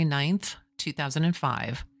February 9th,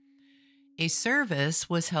 2005, a service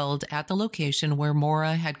was held at the location where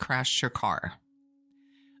Maura had crashed her car.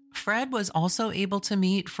 Fred was also able to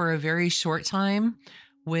meet for a very short time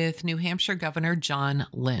with New Hampshire Governor John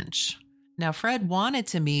Lynch. Now, Fred wanted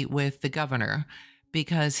to meet with the governor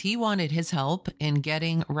because he wanted his help in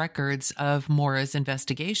getting records of Maura's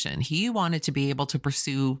investigation. He wanted to be able to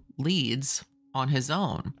pursue leads on his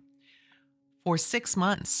own. For 6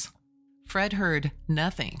 months, Fred heard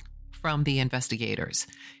nothing from the investigators.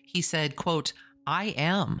 He said, quote, I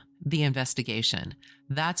am the investigation.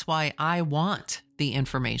 That's why I want the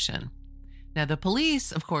information. Now, the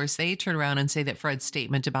police, of course, they turn around and say that Fred's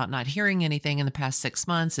statement about not hearing anything in the past 6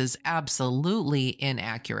 months is absolutely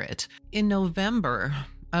inaccurate. In November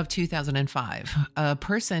of 2005, a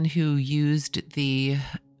person who used the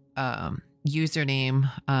username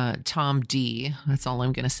Tom D, that's all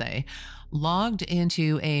I'm going to say, logged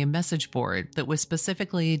into a message board that was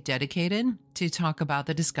specifically dedicated to talk about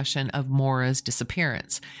the discussion of Maura's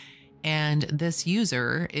disappearance. And this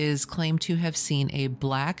user is claimed to have seen a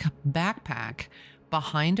black backpack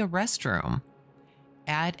behind a restroom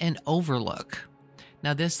at an overlook.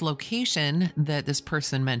 Now, this location that this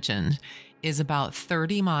person mentioned is about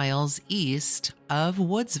 30 miles east of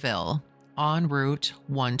Woodsville on Route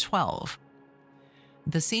 112.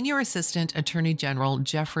 The Senior Assistant Attorney General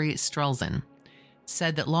Jeffrey Strelzin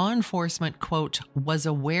said that law enforcement, quote, was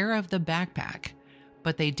aware of the backpack,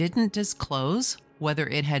 but they didn't disclose whether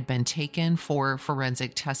it had been taken for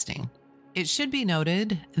forensic testing. It should be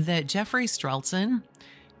noted that Jeffrey Strelzin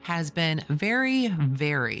has been very,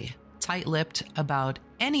 very tight-lipped about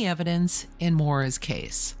any evidence in Maura's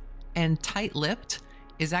case. And tight-lipped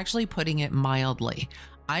is actually putting it mildly.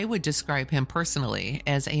 I would describe him personally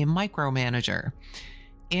as a micromanager.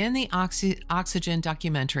 In the Oxygen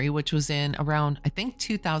documentary, which was in around, I think,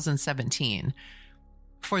 2017,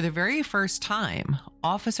 for the very first time,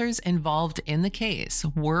 officers involved in the case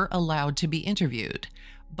were allowed to be interviewed,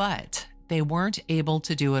 but they weren't able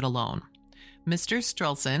to do it alone. Mr.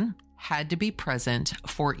 Strelzin had to be present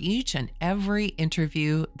for each and every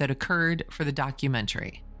interview that occurred for the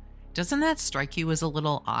documentary. Doesn't that strike you as a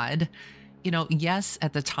little odd? You know, yes,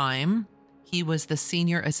 at the time, he was the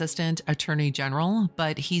Senior Assistant Attorney General,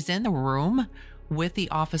 but he's in the room with the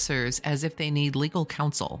officers as if they need legal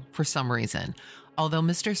counsel for some reason. Although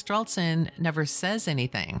Mr. Strelzin never says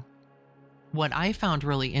anything. What I found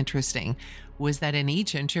really interesting was that in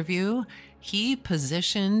each interview, he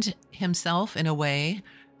positioned himself in a way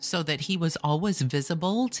so that he was always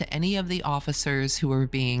visible to any of the officers who were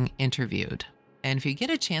being interviewed. And if you get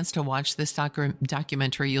a chance to watch this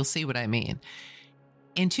documentary, you'll see what I mean.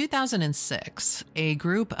 In 2006, a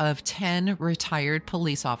group of 10 retired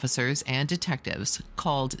police officers and detectives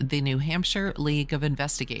called the New Hampshire League of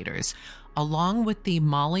Investigators, along with the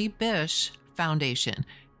Molly Bish Foundation,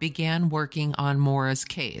 began working on Maura's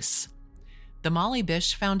case. The Molly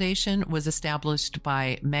Bish Foundation was established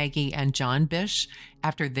by Maggie and John Bish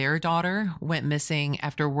after their daughter went missing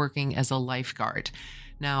after working as a lifeguard.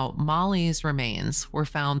 Now, Molly's remains were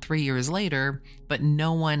found 3 years later, but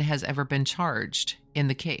no one has ever been charged in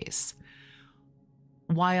the case.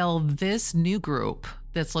 While this new group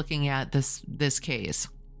that's looking at this case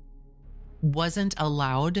wasn't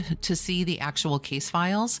allowed to see the actual case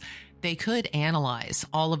files, they could analyze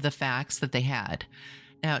all of the facts that they had.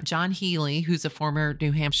 Now, John Healy, who's a former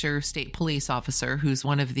New Hampshire state police officer, who's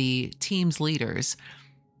one of the team's leaders,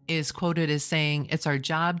 is quoted as saying, "It's our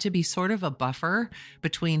job to be sort of a buffer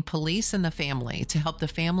between police and the family to help the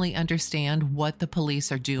family understand what the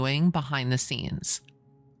police are doing behind the scenes."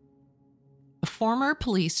 A former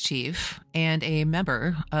police chief and a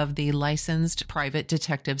member of the Licensed Private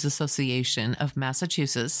Detectives Association of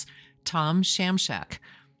Massachusetts, Tom Shamshak,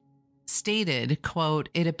 stated, quote,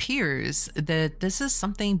 "It appears that this is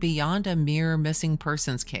something beyond a mere missing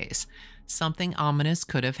persons case. Something ominous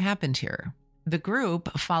could have happened here." The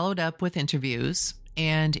group followed up with interviews,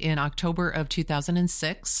 and in October of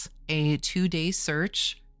 2006, a 2-day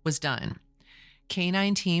search was done.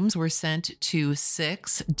 Canine teams were sent to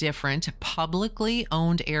 6 different publicly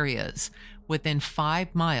owned areas within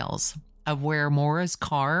 5 miles of where Maura's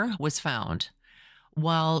car was found.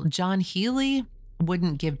 While John Healy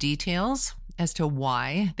wouldn't give details as to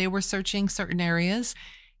why they were searching certain areas,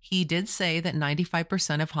 he did say that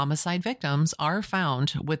 95% of homicide victims are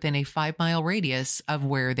found within a 5-mile radius of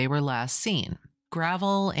where they were last seen.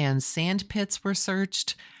 Gravel and sand pits were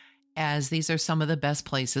searched, as these are some of the best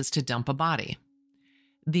places to dump a body.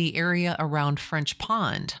 The area around French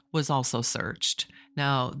Pond was also searched.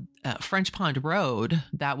 Now, French Pond Road,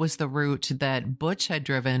 that was the route that Butch had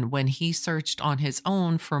driven when he searched on his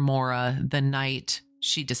own for Maura the night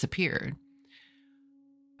she disappeared.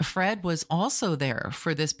 Fred was also there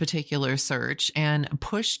for this particular search and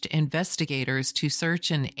pushed investigators to search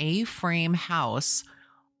an A-frame house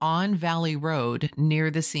on Valley Road near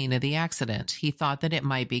the scene of the accident. He thought that it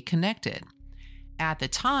might be connected. At the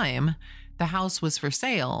time, the house was for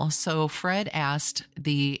sale, so Fred asked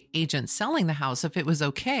the agent selling the house if it was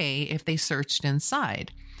okay if they searched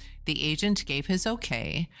inside. The agent gave his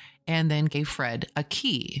okay and then gave Fred a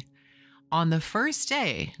key. On the first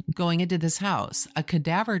day going into this house, a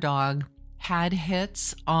cadaver dog had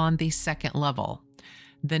hits on the second level.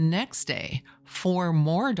 The next day, 4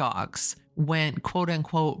 more dogs went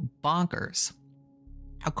quote-unquote bonkers.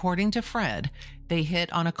 According to Fred, they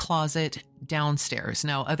hit on a closet downstairs.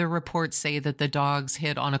 Now, other reports say that the dogs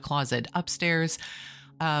hit on a closet upstairs,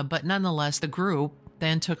 but nonetheless, the group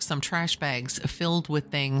then took some trash bags filled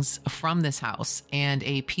with things from this house and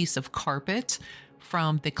a piece of carpet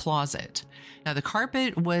from the closet. Now, the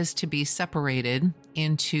carpet was to be separated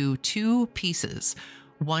into two pieces,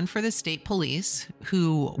 one for the state police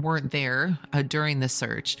who weren't there during the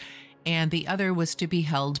search, and the other was to be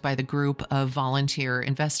held by the group of volunteer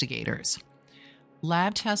investigators.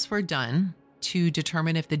 Lab tests were done to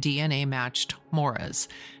determine if the DNA matched Maura's.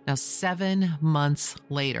 Now, 7 months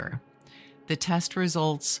later, the test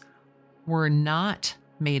results were not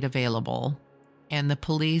made available, and the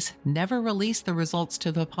police never released the results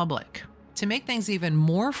to the public. To make things even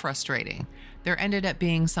more frustrating, there ended up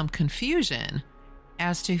being some confusion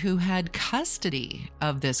as to who had custody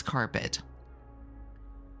of this carpet.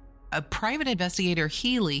 A private investigator,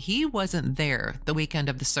 Healy, he wasn't there the weekend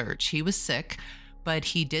of the search. He was sick, but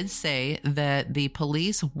he did say that the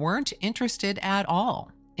police weren't interested at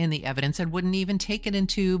all in the evidence and wouldn't even take it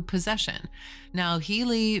into possession. Now,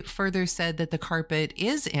 Healy further said that the carpet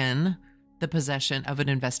is in the possession of an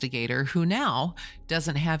investigator who now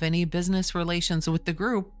doesn't have any business relations with the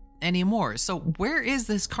group anymore. So where is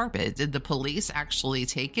this carpet? Did the police actually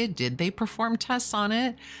take it? Did they perform tests on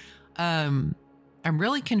it? I'm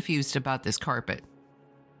really confused about this carpet.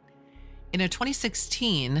 In a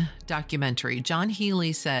 2016 documentary, John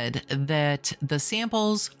Healy said that the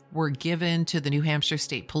samples were given to the New Hampshire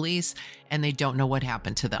State Police and they don't know what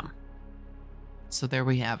happened to them. So there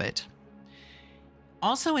we have it.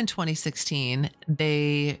 Also in 2016,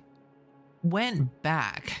 they went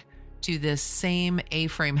back to this same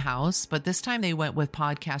A-frame house, but this time they went with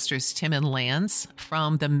podcasters Tim and Lance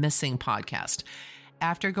from the Missing podcast.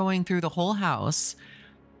 After going through the whole house,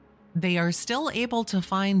 they are still able to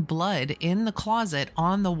find blood in the closet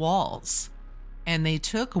on the walls. And they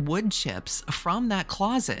took wood chips from that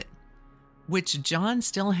closet, which John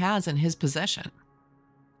still has in his possession.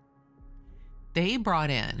 They brought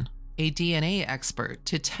in a DNA expert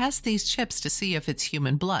to test these chips to see if it's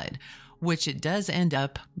human blood, which it does end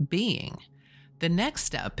up being. The next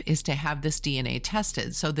step is to have this DNA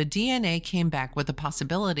tested. So the DNA came back with the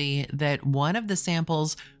possibility that one of the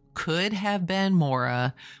samples could have been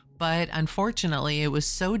Maura, but unfortunately it was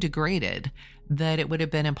so degraded that it would have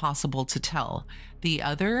been impossible to tell. The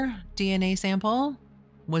other DNA sample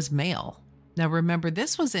was male. Now remember,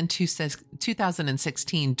 this was in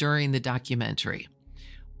 2016 during the documentary.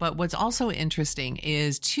 But what's also interesting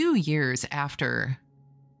is 2 years after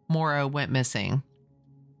Maura went missing,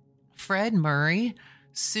 Fred Murray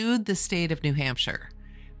sued the state of New Hampshire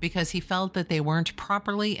because he felt that they weren't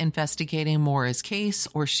properly investigating Maura's case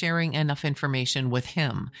or sharing enough information with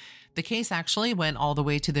him. The case actually went all the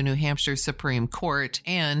way to the New Hampshire Supreme Court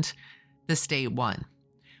and the state won.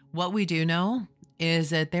 What we do know is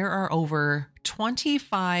that there are over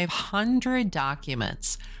 2,500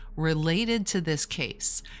 documents related to this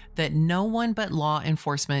case that no one but law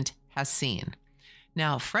enforcement has seen.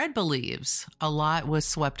 Now, Fred believes a lot was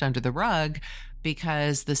swept under the rug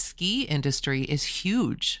because the ski industry is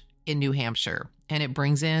huge in New Hampshire and it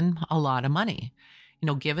brings in a lot of money. You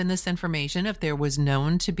know, given this information, if there was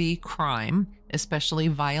known to be crime, especially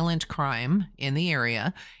violent crime in the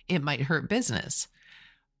area, it might hurt business.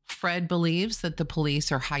 Fred believes that the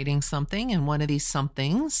police are hiding something, and one of these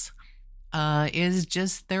somethings is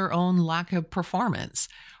just their own lack of performance.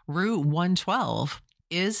 Route 112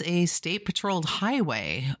 is a state patrolled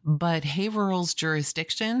highway, but Haverhill's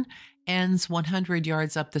jurisdiction ends 100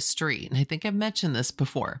 yards up the street. And I think I've mentioned this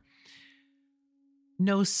before.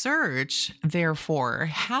 No search, therefore,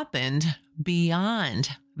 happened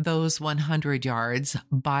beyond those 100 yards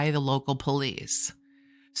by the local police.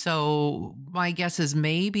 So my guess is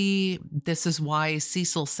maybe this is why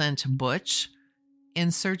Cecil sent Butch in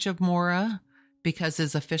search of Maura, because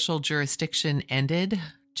his official jurisdiction ended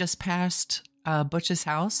just past Butch's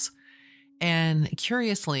house. And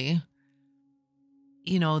curiously,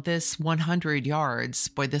 you know, this 100 yards,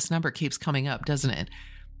 boy, this number keeps coming up, doesn't it?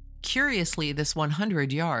 Curiously, this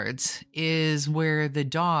 100 yards is where the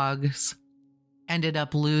dogs ended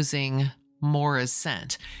up losing Maura's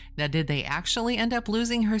scent. Now, did they actually end up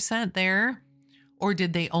losing her scent there? Or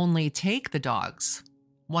did they only take the dogs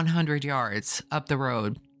 100 yards up the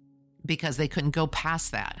road because they couldn't go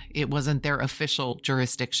past that? It wasn't their official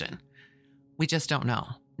jurisdiction. We just don't know.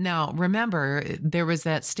 Now, remember, there was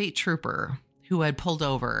that state trooper who had pulled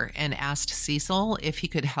over and asked Cecil if he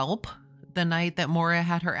could help the night that Maura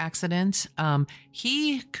had her accident.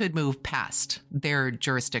 He could move past their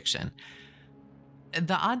jurisdiction.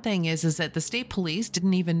 The odd thing is that the state police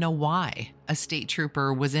didn't even know why a state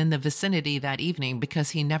trooper was in the vicinity that evening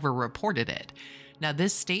because he never reported it. Now,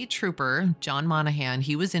 this state trooper, John Monahan,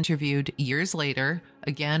 he was interviewed years later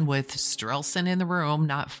again with Strelson in the room,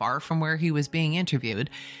 not far from where he was being interviewed.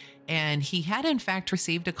 And he had in fact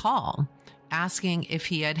received a call asking if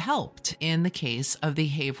he had helped in the case of the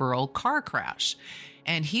Haverhill car crash.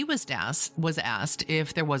 And he was asked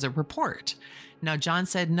if there was a report. Now, John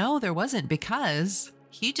said, no, there wasn't, because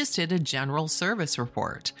he just did a general service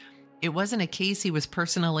report. It wasn't a case he was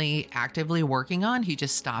personally actively working on. He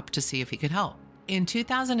just stopped to see if he could help. In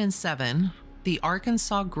 2007, the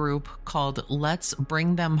Arkansas group called Let's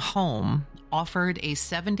Bring Them Home offered a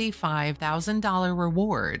 $75,000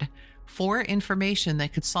 reward for information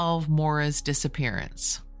that could solve Maura's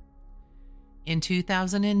disappearance. In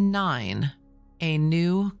 2009, a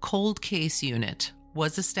new cold case unit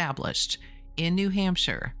was established in New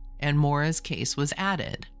Hampshire, and Maura's case was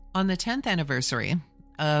added. On the 10th anniversary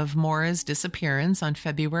of Maura's disappearance on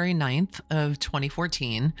February 9th of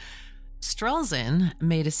 2014, Strelson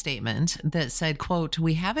made a statement that said, quote,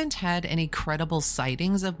 "We haven't had any credible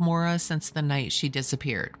sightings of Maura since the night she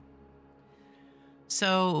disappeared."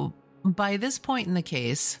 So by this point in the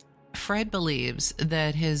case, Fred believes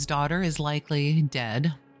that his daughter is likely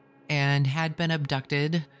dead and had been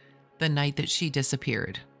abducted the night that she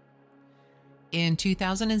disappeared. In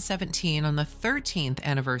 2017, on the 13th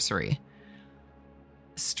anniversary,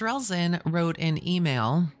 Strelson wrote an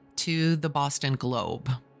email to the Boston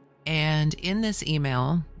Globe. And in this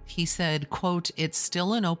email, he said, quote, "It's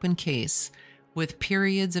still an open case with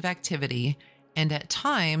periods of activity, and at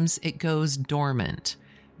times it goes dormant.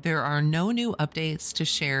 There are no new updates to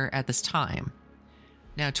share at this time."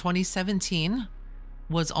 Now, 2017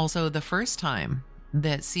 was also the first time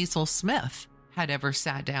that Cecil Smith had ever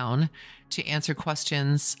sat down to answer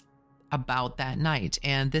questions about that night.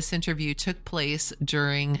 And this interview took place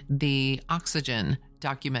during the Oxygen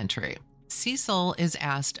documentary. Cecil is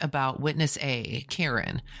asked about witness A,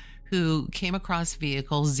 Karen, who came across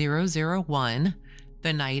vehicle 001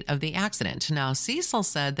 the night of the accident. Now, Cecil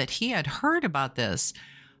said that he had heard about this,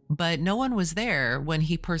 but no one was there when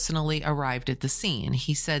he personally arrived at the scene.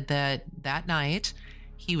 He said that that night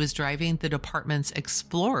he was driving the department's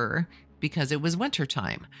Explorer because it was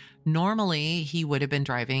wintertime. Normally, he would have been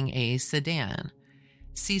driving a sedan.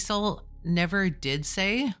 Cecil never did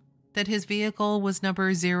say that his vehicle was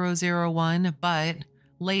number 001, but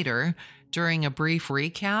later, during a brief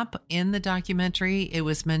recap in the documentary, it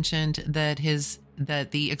was mentioned that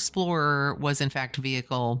the Explorer was in fact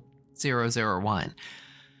vehicle 001.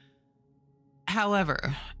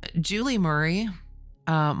 However, Julie Murray,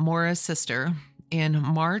 Maura's sister, in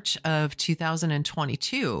March of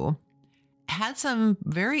 2022, had some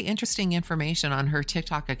very interesting information on her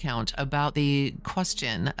TikTok account about the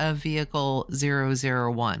question of vehicle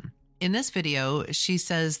 001. In this video, she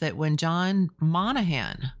says that when John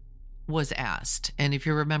Monahan was asked, and if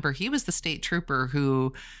you remember, he was the state trooper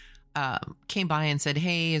who came by and said,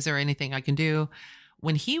 "Hey, is there anything I can do?"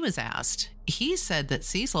 When he was asked, he said that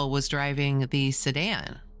Cecil was driving the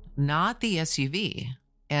sedan, not the SUV,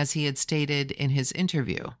 as he had stated in his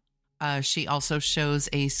interview. She also shows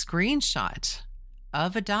a screenshot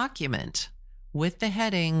of a document with the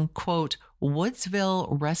heading, quote,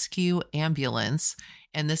 "Woodsville Rescue Ambulance."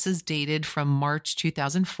 And this is dated from March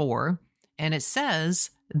 2004. And it says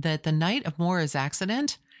that the night of Maura's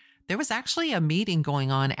accident, there was actually a meeting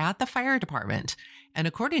going on at the fire department. And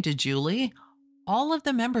according to Julie, all of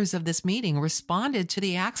the members of this meeting responded to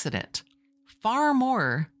the accident, far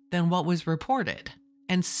more than what was reported.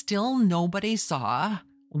 And still nobody saw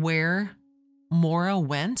where Maura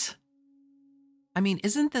went. I mean,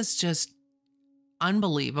 isn't this just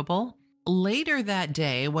unbelievable? Later that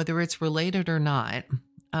day, whether it's related or not,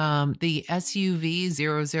 the SUV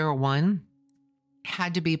 001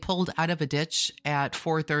 had to be pulled out of a ditch at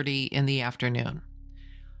 4:30 in the afternoon.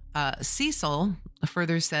 Cecil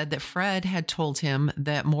further said that Fred had told him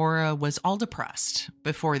that Maura was all depressed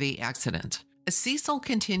before the accident. Cecil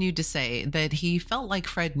continued to say that he felt like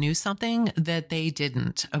Fred knew something that they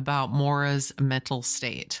didn't about Maura's mental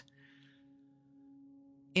state.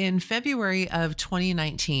 In February of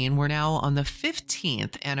 2019, we're now on the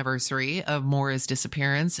 15th anniversary of Maura's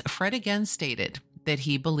disappearance. Fred again stated that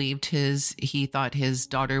he thought his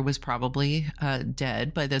daughter was probably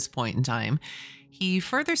dead by this point in time. He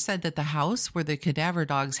further said that the house where the cadaver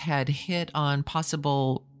dogs had hit on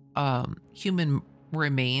possible human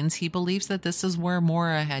remains, he believes that this is where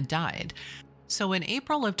Maura had died. So in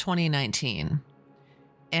April of 2019,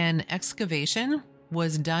 an excavation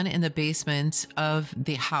was done in the basement of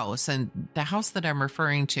the house. And the house that I'm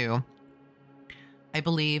referring to, I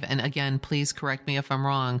believe, and again, please correct me if I'm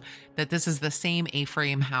wrong, that this is the same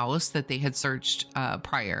A-frame house that they had searched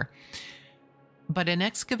prior. But an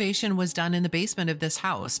excavation was done in the basement of this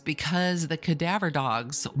house because the cadaver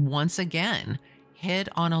dogs once again hit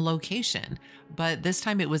on a location, but this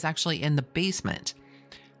time it was actually in the basement.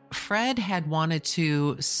 Fred had wanted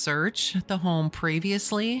to search the home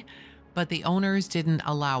previously, but the owners didn't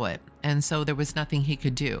allow it, and so there was nothing he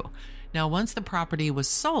could do. Now, once the property was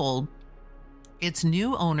sold, its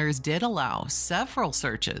new owners did allow several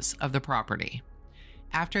searches of the property.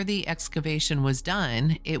 After the excavation was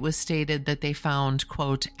done, it was stated that they found,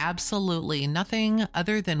 quote, absolutely nothing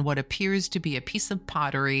other than what appears to be a piece of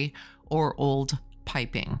pottery or old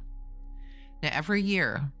piping. Now, every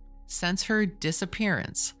year since her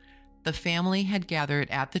disappearance, the family had gathered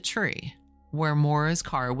at the tree where Maura's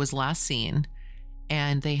car was last seen,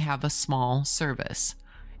 and they have a small service.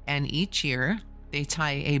 And each year they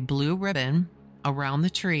tie a blue ribbon around the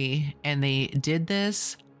tree, and they did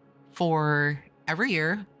this for every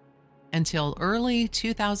year until early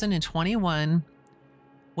 2021,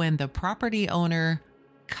 when the property owner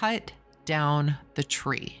cut down the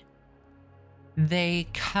tree. They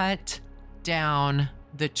cut down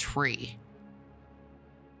the tree.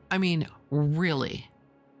 I mean, really.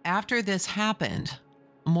 After this happened,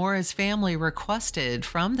 Maura's family requested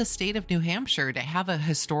from the state of New Hampshire to have a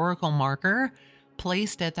historical marker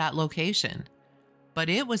placed at that location, but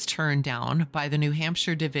it was turned down by the New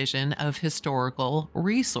Hampshire Division of Historical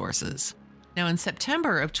Resources. Now, in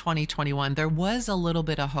September of 2021, there was a little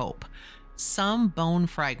bit of hope. Some bone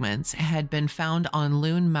fragments had been found on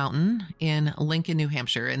Loon Mountain in Lincoln, New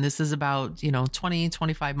Hampshire, and this is about,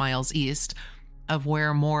 25 miles east of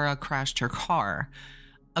where Maura crashed her car.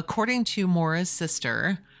 According to Maura's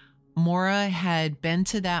sister, Maura had been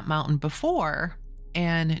to that mountain before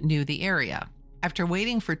and knew the area. After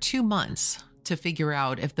waiting for 2 months to figure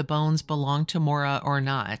out if the bones belonged to Maura or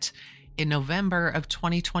not, in November of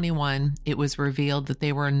 2021, it was revealed that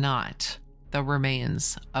they were not the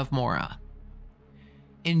remains of Maura.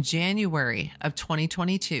 In January of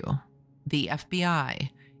 2022, the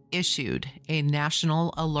FBI issued a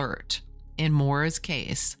national alert in Maura's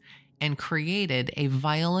case and created a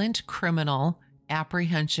violent criminal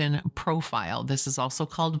apprehension profile. This is also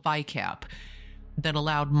called VICAP, that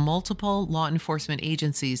allowed multiple law enforcement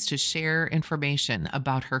agencies to share information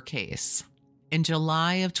about her case. In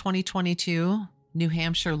July of 2022, New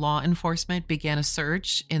Hampshire law enforcement began a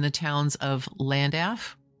search in the towns of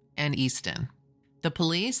Landaff and Easton. The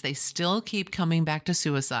police, they still keep coming back to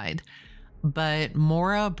suicide, but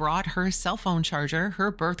Maura brought her cell phone charger,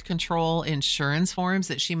 her birth control insurance forms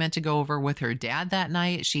that she meant to go over with her dad that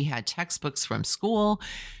night. She had textbooks from school.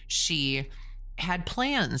 She had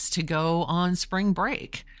plans to go on spring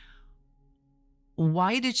break.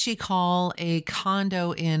 Why did she call a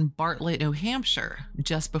condo in Bartlett, New Hampshire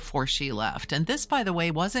just before she left? And this, by the way,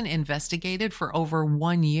 wasn't investigated for over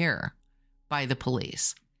 1 year by the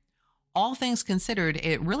police. All things considered,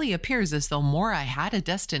 it really appears as though Maura had a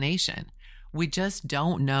destination. We just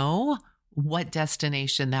don't know what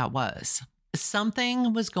destination that was.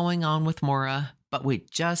 Something was going on with Maura, but we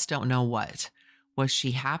just don't know what. Was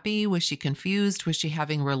she happy? Was she confused? Was she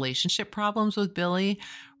having relationship problems with Billy?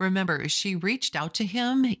 Remember, she reached out to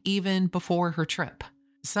him even before her trip.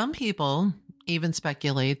 Some people even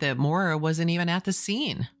speculate that Maura wasn't even at the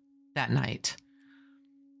scene that night.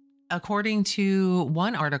 According to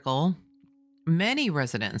one article, many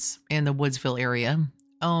residents in the Woodsville area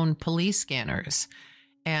own police scanners,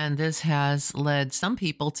 and this has led some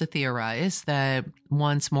people to theorize that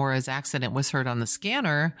once Maura's accident was heard on the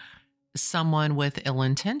scanner, someone with ill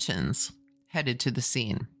intentions headed to the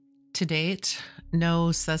scene. To date,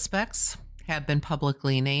 no suspects have been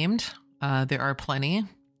publicly named. There are plenty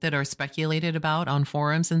that are speculated about on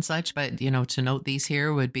forums and such, but, to note these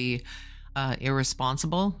here would be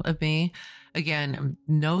irresponsible of me. Again,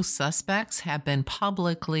 no suspects have been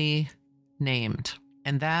publicly named.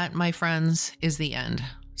 And that, my friends, is the end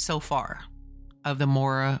so far of the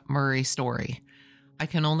Maura Murray story. I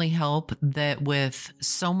can only hope that with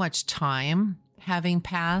so much time having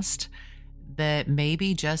passed, that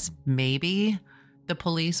maybe, just maybe, the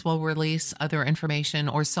police will release other information,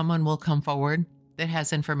 or someone will come forward that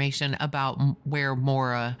has information about where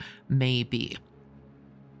Maura may be.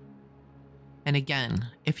 And again,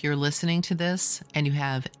 if you're listening to this and you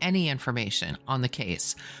have any information on the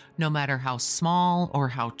case, no matter how small or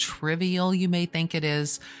how trivial you may think it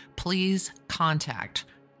is, please contact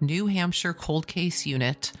New Hampshire Cold Case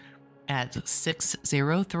Unit at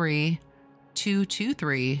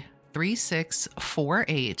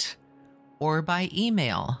 603-223-3648 or by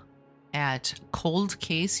email at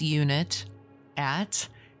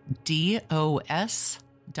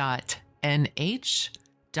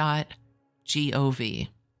coldcaseunit@dos.nh.gov.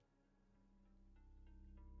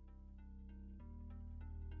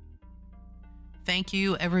 Thank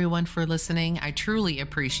you, everyone, for listening. I truly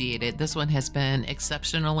appreciate it. This one has been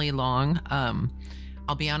exceptionally long.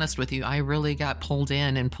 I'll be honest with you, I really got pulled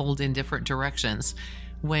in different directions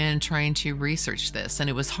when trying to research this. And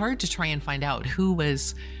it was hard to try and find out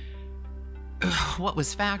what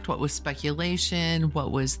was fact, what was speculation,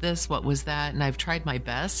 what was this, what was that. And I've tried my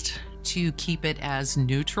best to keep it as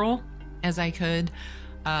neutral as I could.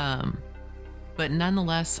 But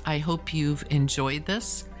nonetheless, I hope you've enjoyed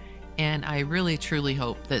this. And I really, truly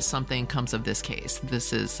hope that something comes of this case.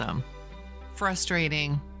 This is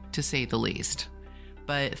frustrating, to say the least.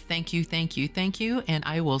 But thank you, and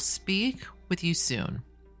I will speak with you soon.